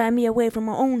ghosts drive me away from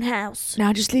my own house.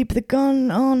 Now just leave the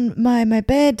gun on my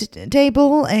bed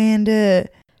table and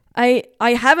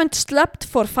I haven't slept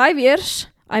for 5 years.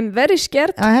 I'm very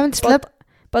scared. I haven't slept.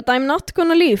 But I'm not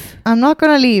gonna leave. I'm not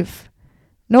gonna leave.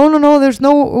 No, there's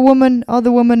no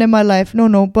other woman in my life.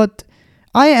 No, but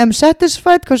I am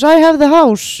satisfied because I have the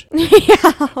house.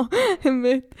 Já,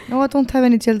 einmitt. No, I don't have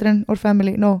any children or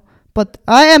family, no. But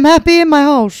I am happy in my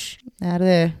house.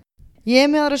 Ég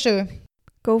með aðra sögu.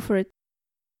 Go for it.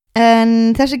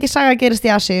 En þess ekki saga gerist í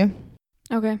Asíu.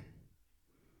 Ok.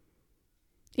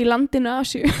 Í landinu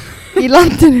Asíu. Í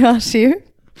landinu Asíu.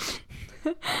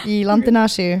 Í landinu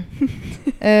Asíu.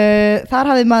 Þar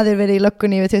hafði maður verið í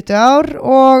löggunni yfir 20 ár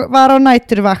og var á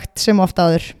næturvakt sem oft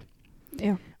áður.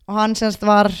 Já. Og hann semst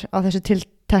var á þessu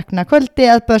tiltekna kvöldi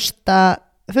að börsta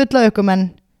fulla ökumenn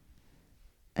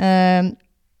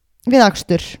við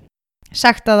akstur.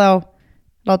 Sekta þá,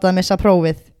 láta það missa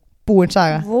prófið. Búin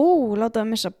saga. Vó, láta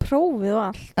það missa prófið og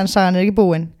allt. En sagan er ekki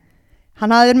búin.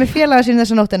 Hann hafði verið með félaga sín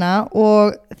þessa nóttina og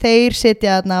þeir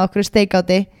sitja þarna okkur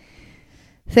steikáti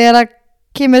þegar það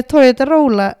kemur Toyota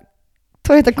Corolla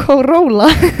Toyota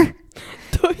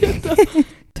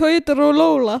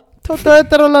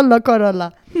Corolla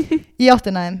í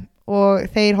áttina þeim og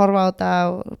þeir horfa á þetta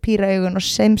og píra augun og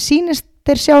sem sýnist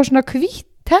þeir sjá svona hvítt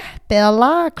teppi eða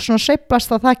lag svona sveiflast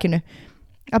á þakinu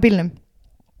á bílnum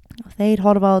og þeir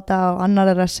horfa á þetta og annar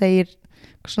þeirra segir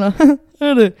svona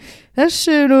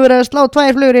þessu nú verið að slá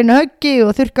 2 flugur inn í höggi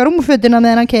og þurrka rúmfötina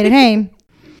meðan hann keyrir heim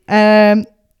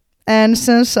en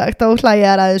sem sagt á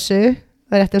hlæjar að þessu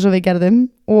það er rétt eins og við gerðum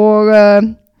og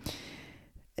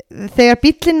þegar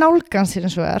bíllinn nálgans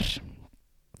eins og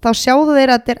þá sjáðu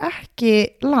þeir að þetta er ekki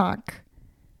lag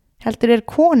heldur er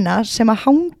kona sem að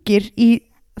hangir í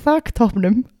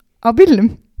þaktoppnum á bílnum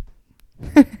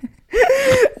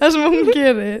það sem hún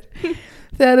gerir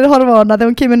þegar þeir horfa á hana þegar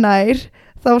hún kemur nær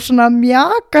þá svona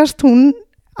mjakast hún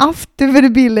aftur fyrir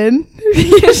bílinn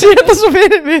ég sé þetta svo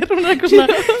fyrir mér hún er eitthvað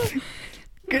svona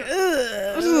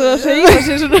það segja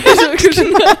sér svona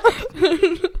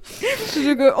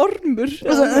svona ormur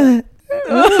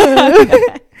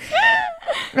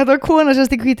þetta var kona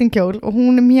sérst í hvítum kjól og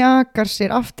hún mjakar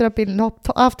sér aftur af bílinn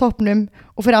af toppnum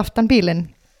og fyrir aftan bílinn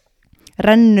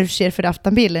rennur sér fyrir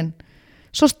aftan bílinn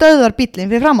svo stöðvar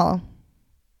bílinn fyrir fram á það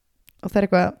og það er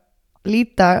eitthvað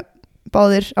líta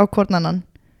báðir á hvorn annan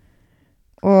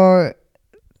og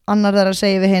annar þeirra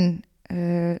segir við hinn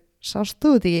sást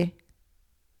þú þetta ekki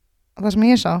það sem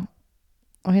ég sá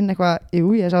og hinn eitthvað, jú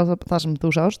ég sá það sem þú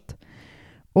sást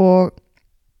og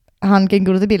hann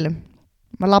gengur út í bílum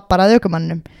maður lappar að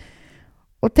ökumannum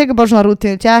og tekur bara svona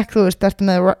rútínu Jack þú veist eftir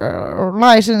með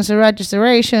license and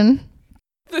registration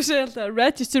þú segir alltaf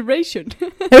registration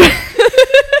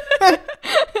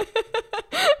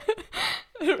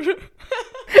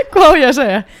hvað á ég að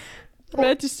segja?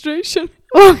 Registration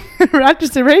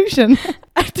registration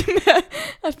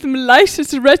Ertu með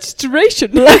license and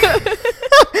registration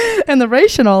and the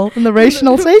rational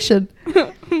station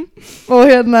og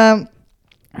hérna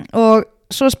og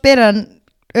svo spyr hann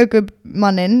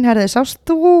aukumanninn herði, sást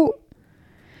þú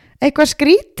eitthvað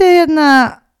skrítið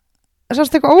hérna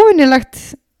sást eitthvað óvinnilegt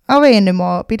á veginum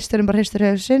og bílstjórinn bara hristir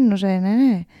höfuð sinn og segir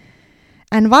nei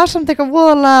en var samt eitthvað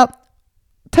voðalega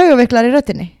taugaveiklar í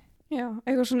röddinni já,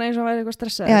 eitthvað svona eins og væri eitthvað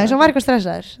stressaður já, eins og væri eitthvað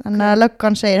stressaður þannig að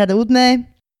löggan segir þetta út með þig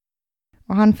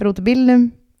og hann fyrir út á bílnum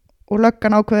og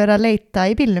löggan ákveður að leita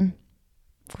í bílnum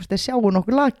hvort þeir sjáu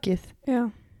nokkuð lakið já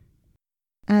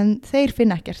en þeir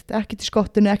finna ekkert í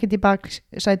skottinu, ekkert í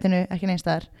baksætinu ekki neins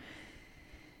staðar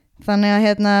þannig að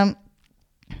hérna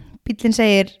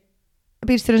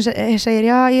bílstjórinn segir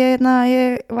já, ég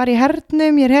var í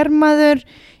hernum ég er hermaður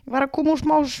ég var að koma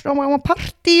úr smá á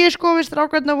partíi sko, við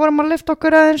strákarnir vorum að lyfta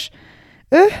okkur aðeins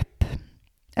upp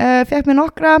fekk mér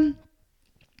nokkra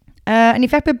en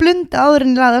ég fekk mér blund áður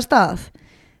en ég lagði af stað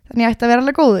þannig ég ætti að vera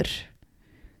alveg góður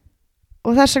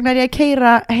og þess vegna er ég að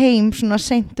keyra heim svona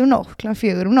seint nótt, kl.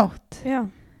 4 nótt já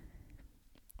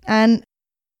en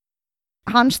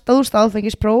hann stóðst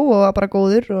áfengispróf og var bara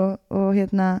góður og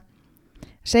hérna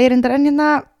segir reyndar en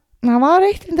hérna það var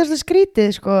eitt reyndar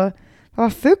skrítið sko það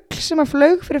var fugl sem að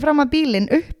flaug fyrir fram að bílinn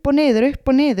upp og niður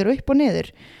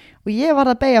og ég var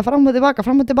að beygja fram og tilbaka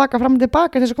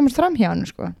þess að komast fram hjá hann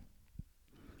sko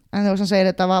en þú sem segir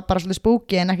þetta var bara svolítið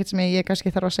spooky en ekkert sem ég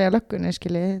kannski þarf að segja löggunni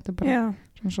skilji þetta er bara já,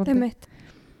 svona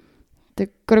þetta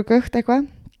er gröggugt eitthvað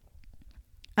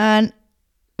en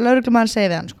lögreglumaður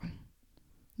segir við hann sko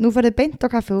nú ferðu beint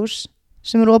á kaffihús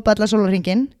sem eru opið allan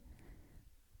sólarhringinn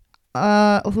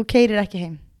og þú keyrir ekki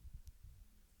heim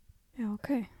já, ok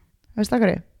veistu það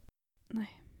hverju?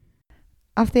 Nei.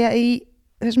 Af því að í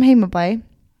þessum heimabæ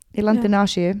í landinu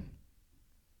Asíu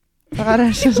það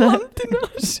er sem sagt landinu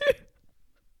Asíu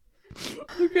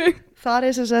ok það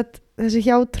er sem sagt þessi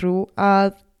hjátrú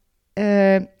að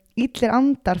illir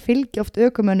andar fylgja oft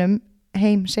ökumönnum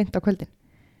heim seint á kvöldin.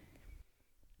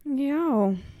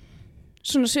 Já.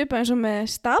 Svona svipað eins og með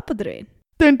stapadrögin.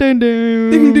 Ding, ding,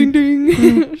 ding. Ding, ding,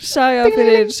 ding. Saga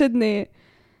fyrir seinni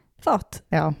þátt.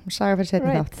 Já, saga fyrir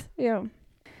seinni þátt. Já.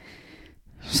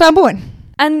 Sagan búin.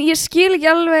 En ég skil ekki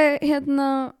alveg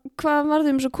hvað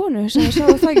varði svo konu sem ég sá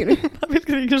á þækinu. Það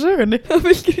fylgir ekki sögunni. Það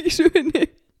fylgir ekki sögunni.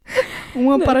 Hún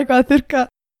var bara eitthvað að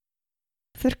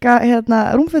þurrka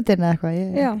rúmfötin eða eitthvað.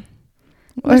 Já.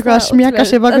 Og eitthvað að smjaka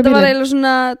sér baka bílinn. Þetta var eiginlega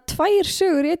svona 2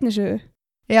 sögur í einni sögu.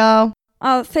 Já.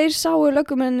 Að þeir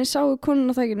löggumenninni sáu konun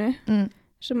á þækinu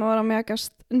sem var að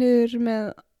mjakast niður með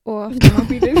og aftur á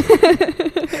bílinn.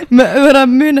 Með vera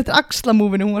mun eftir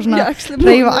axlamúfinu, hún var svona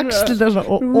reyfa axlir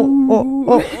og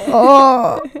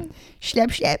svona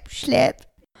slepp.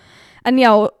 En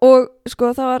já, og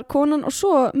sko það var konan og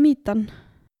svo mítan.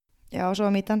 Já, svo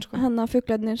var mítan sko. Hanna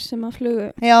fuglarnir sem að flugu.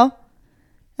 Já,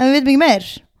 en við veitum ekki meir.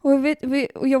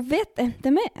 Og jag vet inte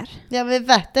mer. Ja, vi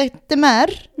vet inte mer.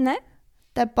 Nej.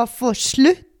 Det är bara för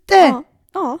slutet. Ja.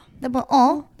 Det är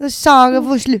bara, det är saga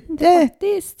för slutet.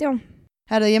 Faktiskt, ja.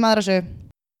 Herðu, ég maður þessu.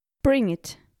 Bring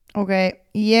it. Ok,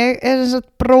 ég er þess að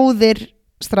bróðir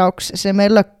stráks sem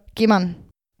löggimann.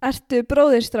 Ertu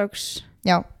bróðir stráks?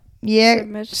 Já, ég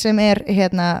sem er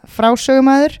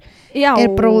frásögumæður er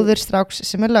bróðir stráks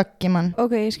sem löggimann.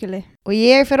 Ok, ég skilji. Og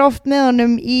ég fer oft með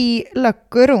honum í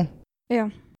löggurú. Já.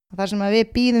 Þar sem að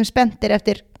við bíðum spenntir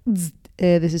eftir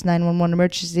this is 911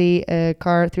 emergency,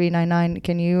 car 399,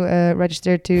 can you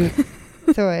register to,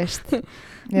 þú veist.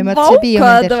 Við möttum sér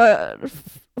bíómyndir.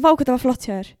 Vá hvað það var flott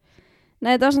hjá þér.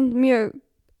 Nei, þetta var samt mjög,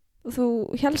 þú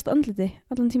hélst andliti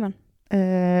allan tíman.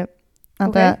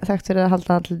 Þekkt fyrir að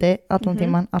halda andliti allan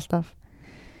tíman, alltaf.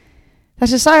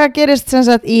 Þessi saga gerist sem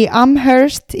sagt í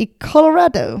Amherst í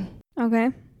Colorado. Ok.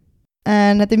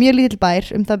 En þetta er mjög lítill bær,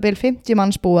 það bil 50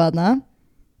 manns búa þarna.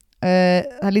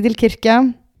 Það er lítill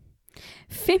kirkja.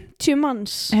 50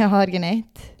 manns? Já, það er ekki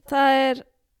neitt. Það er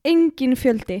engin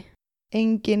fjöldi.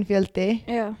 Engin fjöldi.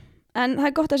 Já, en það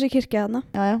er gott að sé kirkja þarna.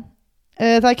 Já.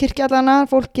 Það er kirkja allana,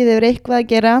 fólkið hefur eitthvað að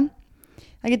gera.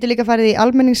 Það getur líka farið í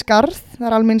almenningsgarð, það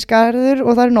er almenningsgarður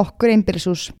og það er nokkur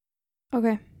einbýlishús. Ok.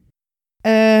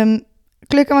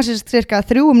 Klukkan var cirka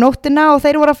 3 nóttina og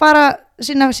þeir voru að fara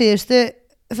sína síðustu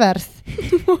ferð.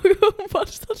 Og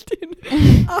varst alltaf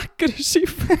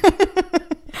aggressív.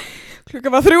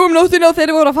 Klukkan var 3 nóttina og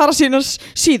þeir voru að fara sína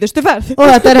síðustu ferð. Og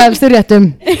þetta er helstu réttum.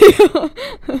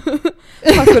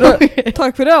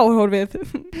 Takk fyrir áhorfið.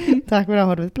 Takk fyrir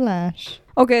áhorfið, bless.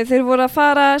 Ok, þeir voru að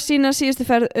fara sína síðustu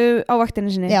ferð á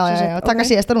vaktinni sinni. Já, taka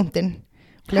síðasta rúndin.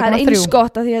 Það er eins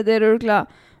gott að því að þetta er örgulega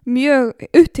mjög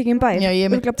upptekinn bær. Já, ég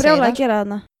myndi segja það. Brjála að gera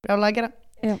þarna. Brjála að gera.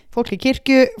 Já. Fólk í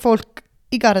kirkju, fólk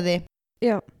í garði.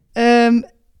 Já.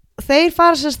 Þeir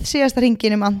fara síðasta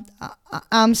hringin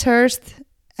Amherst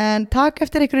en taka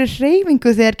eftir einhverju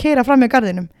hreyfingu þegar keyra fram í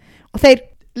garðinum. Og þeir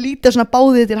líta svona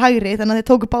báðið til hægri þannig að þeir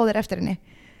tóku báðir eftir henni.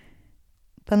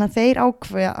 Þannig að þeir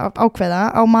ákveða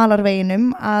á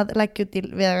malarveginum að leggja út í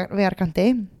vegarkanti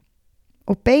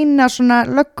og beina svona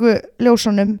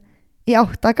lögguljósunum í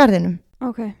átt að garðinum.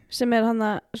 Ok, sem er hann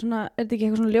að svona, er þetta ekki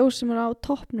eitthvað svona ljós sem er á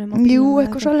toppnum? Jú,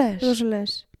 eitthvað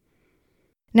svoleiðis.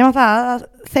 Nema það að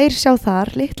þeir sjá þar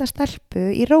litla stelpu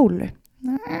í rólu.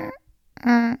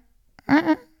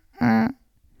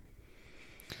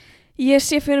 Ég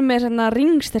sé fyrir mér hérna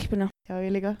ringstelpuna. Já,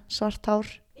 ég líka, svart hár.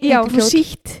 Já, hún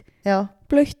sítt. Já.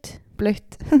 Blautt.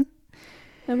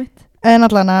 Það mitt. En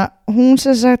allana, hún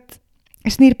sem sagt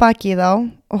snýr baki í þá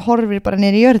og horfir bara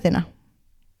niður í jörðina.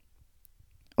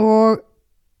 Og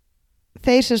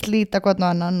þeir sem slíta hvern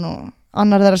og annan og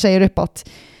annar þeirra segir upp átt.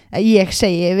 Ég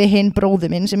segi við hinn bróðu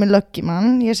minn sem er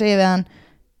löggimann, ég segi við hann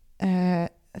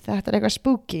þetta er eitthvað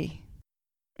spooky.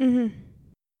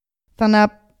 Þannig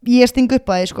að ég sting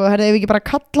upp að því sko, herði ef ekki bara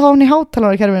kalla á hann í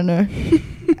hátalarakerfinu.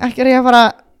 Ekki er ég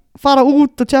að fara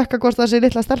út og tjekka hvort þessi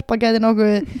litla stelpa gæti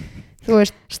nokkuð, þú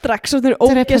veist, strax og þeir eru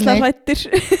ógeðslega hrættir.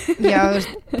 Já, þú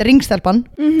veist, þetta er ringstelpan.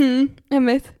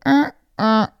 Einmitt.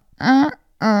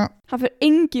 Það fyrir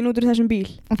engin út úr þessum bíl.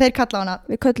 Og þeir kalla á hana.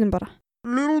 Við köllum bara.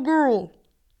 Little girl,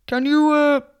 can you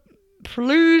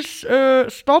please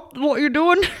stop what you're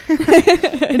doing?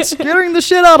 It's scaring the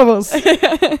shit out of us.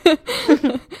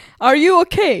 Are you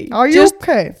okay? Are you Just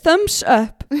okay? Thumbs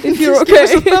up if you're okay.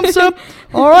 Just thumbs up.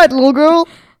 All right, little girl.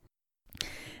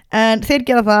 En þeir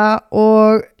gera það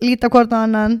og líta hvort á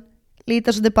annan,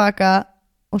 líta svo tilbaka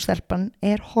og stelpan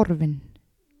er horfin.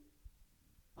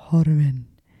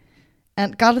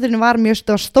 En garðurinn var mjög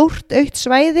stórt autt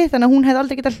svæði þannig að hún hefði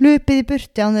aldrei getað hlupið í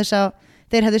burti án þess að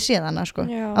þeir hefðu séð hana sko.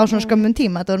 Já, á svona skömmum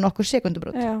tíma, þetta voru nokkur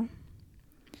sekundubrót.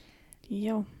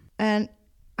 Já. En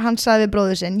hann sagði við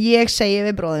bróður sinn, ég segi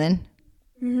við bróðin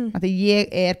af því ég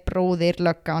er bróðir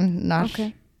lögganar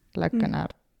Ok.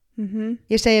 lögganar Mhm.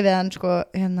 ég segi við hann sko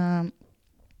hérna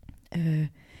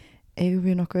eigum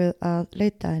við nokkuð að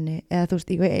leita henni eða þú veist,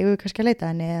 eigum við kannski að leita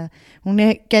henni eða hún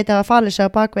gæti að falið sig á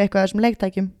bak við eitthvað af þessum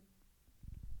leiktækjum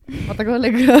var það góða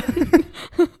leikur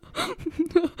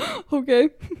Ok.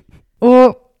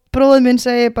 og bróður minn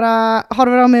segir bara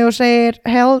horfir á mig og segir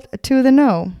hell to the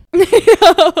no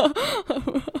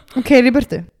og keyrir í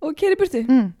burtu Og keri burtu.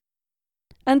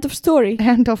 End of story.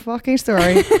 end of fucking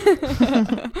story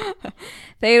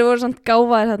Þeir voru samt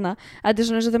gáfaðir þarna. Þetta er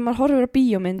svona eins og þegar maður horfir á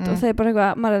bíómynd og þeir bara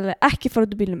eitthvað, maður er alveg ekki fara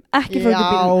út úr bílnum, ekki fara út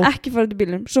úr bílnum, ekki fara út úr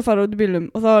bílnum, svo fara út úr bílnum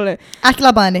og þá alveg, ekki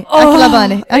labba henni, ekki labba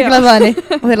henni, ekki labba henni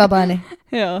og þeir labba henni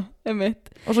já, einmitt.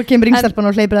 og svo kemur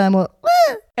ringstelpan og hleypir að þeim og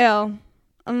Já,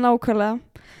 nákvæmlega.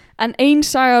 En ein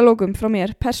saga að lokum frá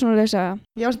mér, persónuleg saga.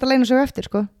 ég var samt að leina svo eftir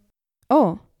sko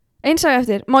Ein saga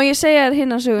eftir. Má ég segja þér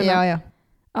hinna söguna? já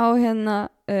Á hérna,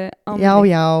 á já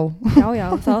milli? já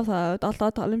það, alltaf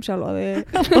að tala um sjálfa þig.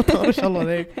 það var sjálf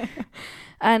þig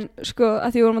En sko,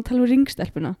 að því vorum að tala um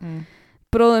ringstelpuna.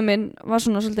 Bróður minn var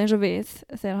svona svolítið eins og við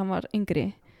þegar hann var yngri,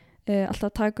 alltaf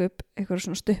að taka upp eitthvað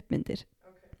svona stuppmyndir.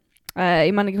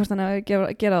 Ég man ekki hvort hann að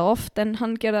gera það oft, en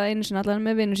hann gera það einu sinni allan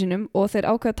með vinnu sínum og þeir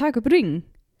ákveða að taka upp ring.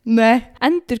 nei,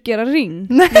 Endur gera ring.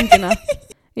 Nei. Myndina.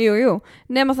 Jú,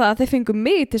 nema það að þeir fengu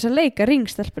mig til þess að leika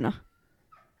ringstelpuna.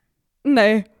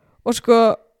 Nei, og sko,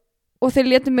 og þeir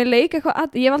létu mig leika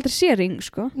eitthvað, ég hef aldrei séð ring,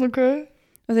 sko. ok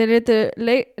Og þeir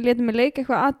létu mig leika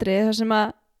eitthvað atrið þar sem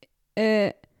að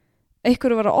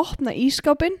einhverju var að opna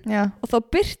ískápinn já og þá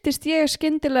byrtist ég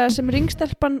skyndilega sem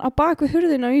ringstelpan á baku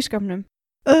hurðina á ískápnum.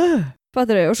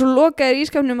 Fattarðu? Og svo lokaði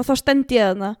ískápnum og þá stendi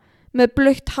ég þarna með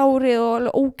blautt hárið og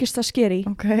alveg ógeðslega skeri.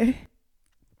 ok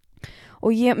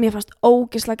Og mér fannst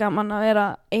ógeðslega gaman að vera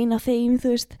eina þeim,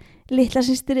 þú veist, litla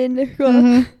systirinn eitthvað,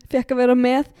 fekk að vera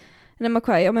með. Nema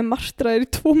hvað, ég var með martraðir í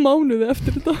 2 mánuði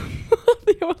eftir þetta.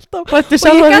 Ég var alltaf, og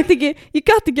ég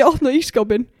gat ekki að opna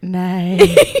ískápinn. nei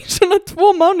Í svona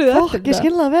 2 mánuði eftir ég þetta.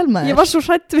 skil það vel maður Ég var svo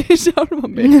hrædd við sjálfa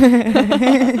mig.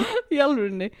 Í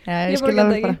alvörinni. já, Ég ég bara skil gat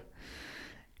það ekki. vel bara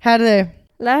herðu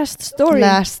Last story.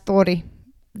 last story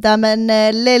det med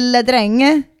en lille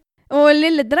drenge Og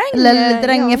lille dreng. lille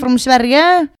drenge från Sverige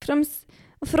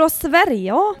Frá Sverige,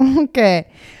 já. ok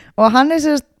og hann er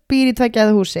sérst býr í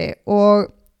tveggjað húsi og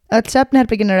öll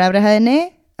svefnherbyggin eru efri hæðinni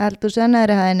eldhúsið er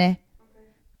neðri hæðinni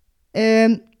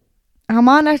hann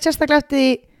man ekki sérstaklega eftir því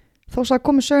þó svo að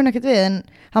komi sögn ekkert við en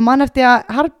hann man eftir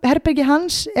að herbyggi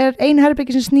hans er einu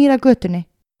herbyggi sem snýra götunni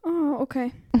Ok.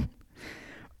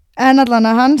 en allan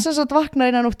að hann sem sagt vaknar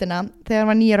innan nóttina þegar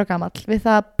hann var 9 ára gamall við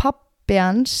það að pabbi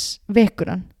hans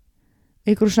vekur hann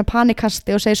ykkur svona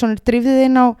panikasti og segir svona drifðu þið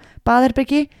inn á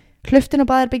baðherbyggi hlöftu inn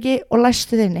á baðherbyggi og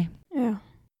læstu þið inni Já.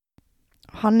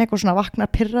 hann eitthvað svona vaknar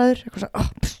pirraður eitthvað svona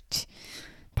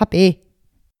pabbi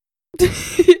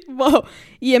Vá,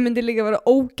 ég myndi líka vera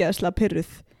ógeðslega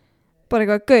pirruð. Bara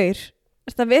eitthvað gaur.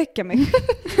 Þetta vekja mig.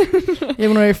 ég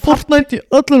mun að vera í Fortnite í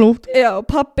öllu nótt Já,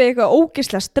 pabbi eitthvað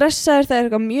ógeðslega stressaður, það er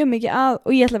eitthvað mjög mikið að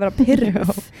og ég ætla að vera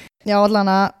pirruð. já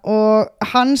allan að og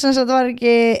hann sem sagt var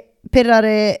ekki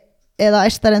pirrari eða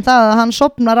æstar en það að hann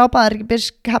sopnar á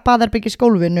baðherbyggi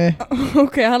skólfinu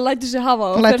Ok, hann lætur sig hafa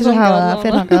það. hann lætur sig hafa það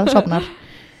fyrir hann sopnar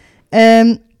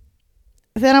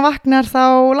þegar hann vaknar þá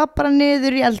lappar hann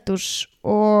niður í eldhús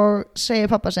og segir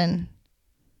pappa sinn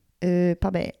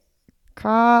pabbi,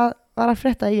 hvað var að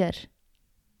frétta í þér?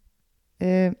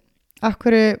 Af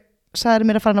hverju sagðir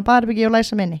mér að fara hann á baðherbyggi og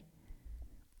læsa minni?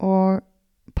 Og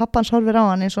pappans horfir á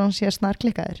hann eins og hann sé snar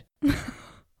klikkaður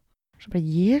svo bara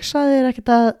ég sagði þér ekkert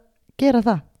að gera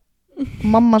það og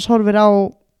mammans horfir á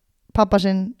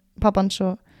pappans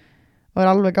og er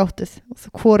alveg gáttuð og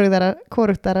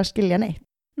hvorugt er að skilja neitt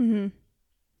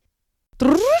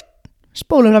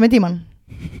spólum fram í tíman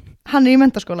hann er í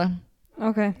menntaskóla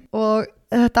Ok. og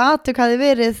þetta atvik hafi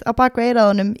verið á baku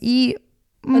eiraðunum í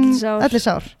öllis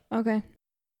ár Ok.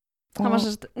 Hann var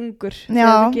sérst ungur Já.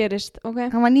 þegar það gerist. Ok.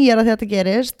 hann var 9 ára þegar þetta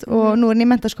gerist og nú er hann í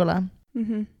menntaskóla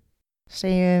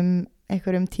segjum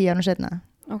einhverjum 10 árum setna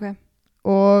Ok.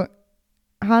 og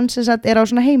hann sem sagt er á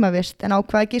svona heimavist en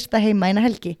ákvað að gista heima eina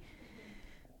helgi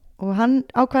og hann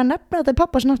ákvað að nefna þetta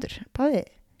pappa sinna aftur pabbi,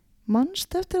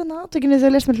 manstu eftir hann aðtökinni þegar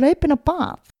þú leist með hlaupin á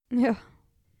bað Já.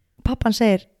 pappan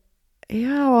segir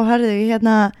já, herðu,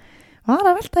 hérna var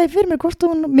að velta því fyrir mér hvort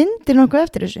hún myndir nokkuð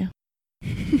eftir þessu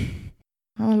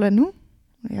hann alveg, nú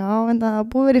já, en það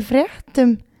búið verið í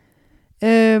fréttum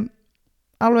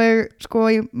alveg sko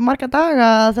í marga daga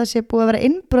að það sé búið að vera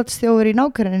innbrottsþjófur í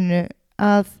nágrenninu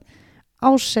að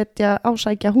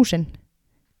ásækja húsin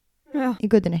Já. í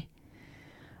götunni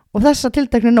og þessa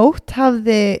tilteknu nótt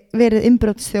hafði verið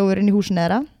innbrottsþjófur inn í húsinu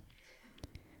þeirra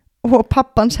og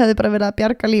pappans hefði bara verið að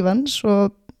bjarga lífans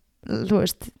og þú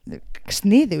veist,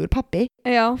 sniðugur pappi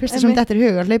fyrst sem þetta er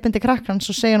hugar, hlaupindi krakkans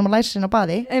og segja hann að læsa sinna á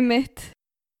baði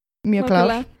mjög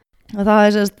klár og það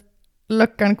hefði sérst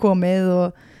löggan komið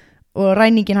og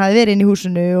ræningin hafi verið inn í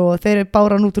húsinu og þeir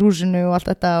bára hann út úr húsinu og allt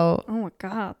þetta og oh my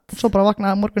god svo bara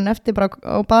vaknaði morgunin eftir bara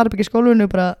á Baðherbyggi skólinu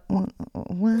bara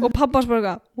og pappans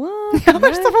bara what? Já,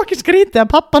 veist það fokkin skrítið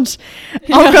að pappans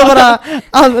ákvað bara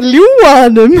að ljúga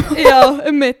hannum Já,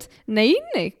 nei,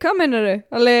 hvað meinarðu?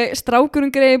 Alveg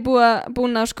strákurinn greið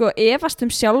búin að sko efast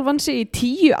sjálfan sig í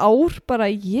 10 ár bara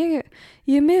ég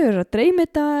er meður að dreyma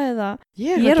þetta eða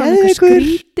ég er hann eitthvað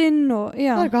skrítinn og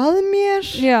já. Það er eitthvað að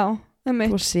mér Já,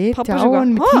 þú sitja á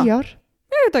hann með 10 ár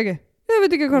Ég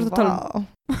veit ekki hvað það tala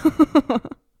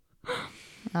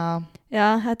Já,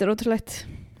 þetta er ótrúlegt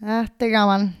Þetta er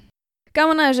gaman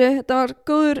Gaman að þessu, þetta var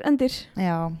góður endir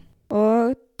Já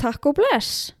og takk og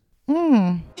bless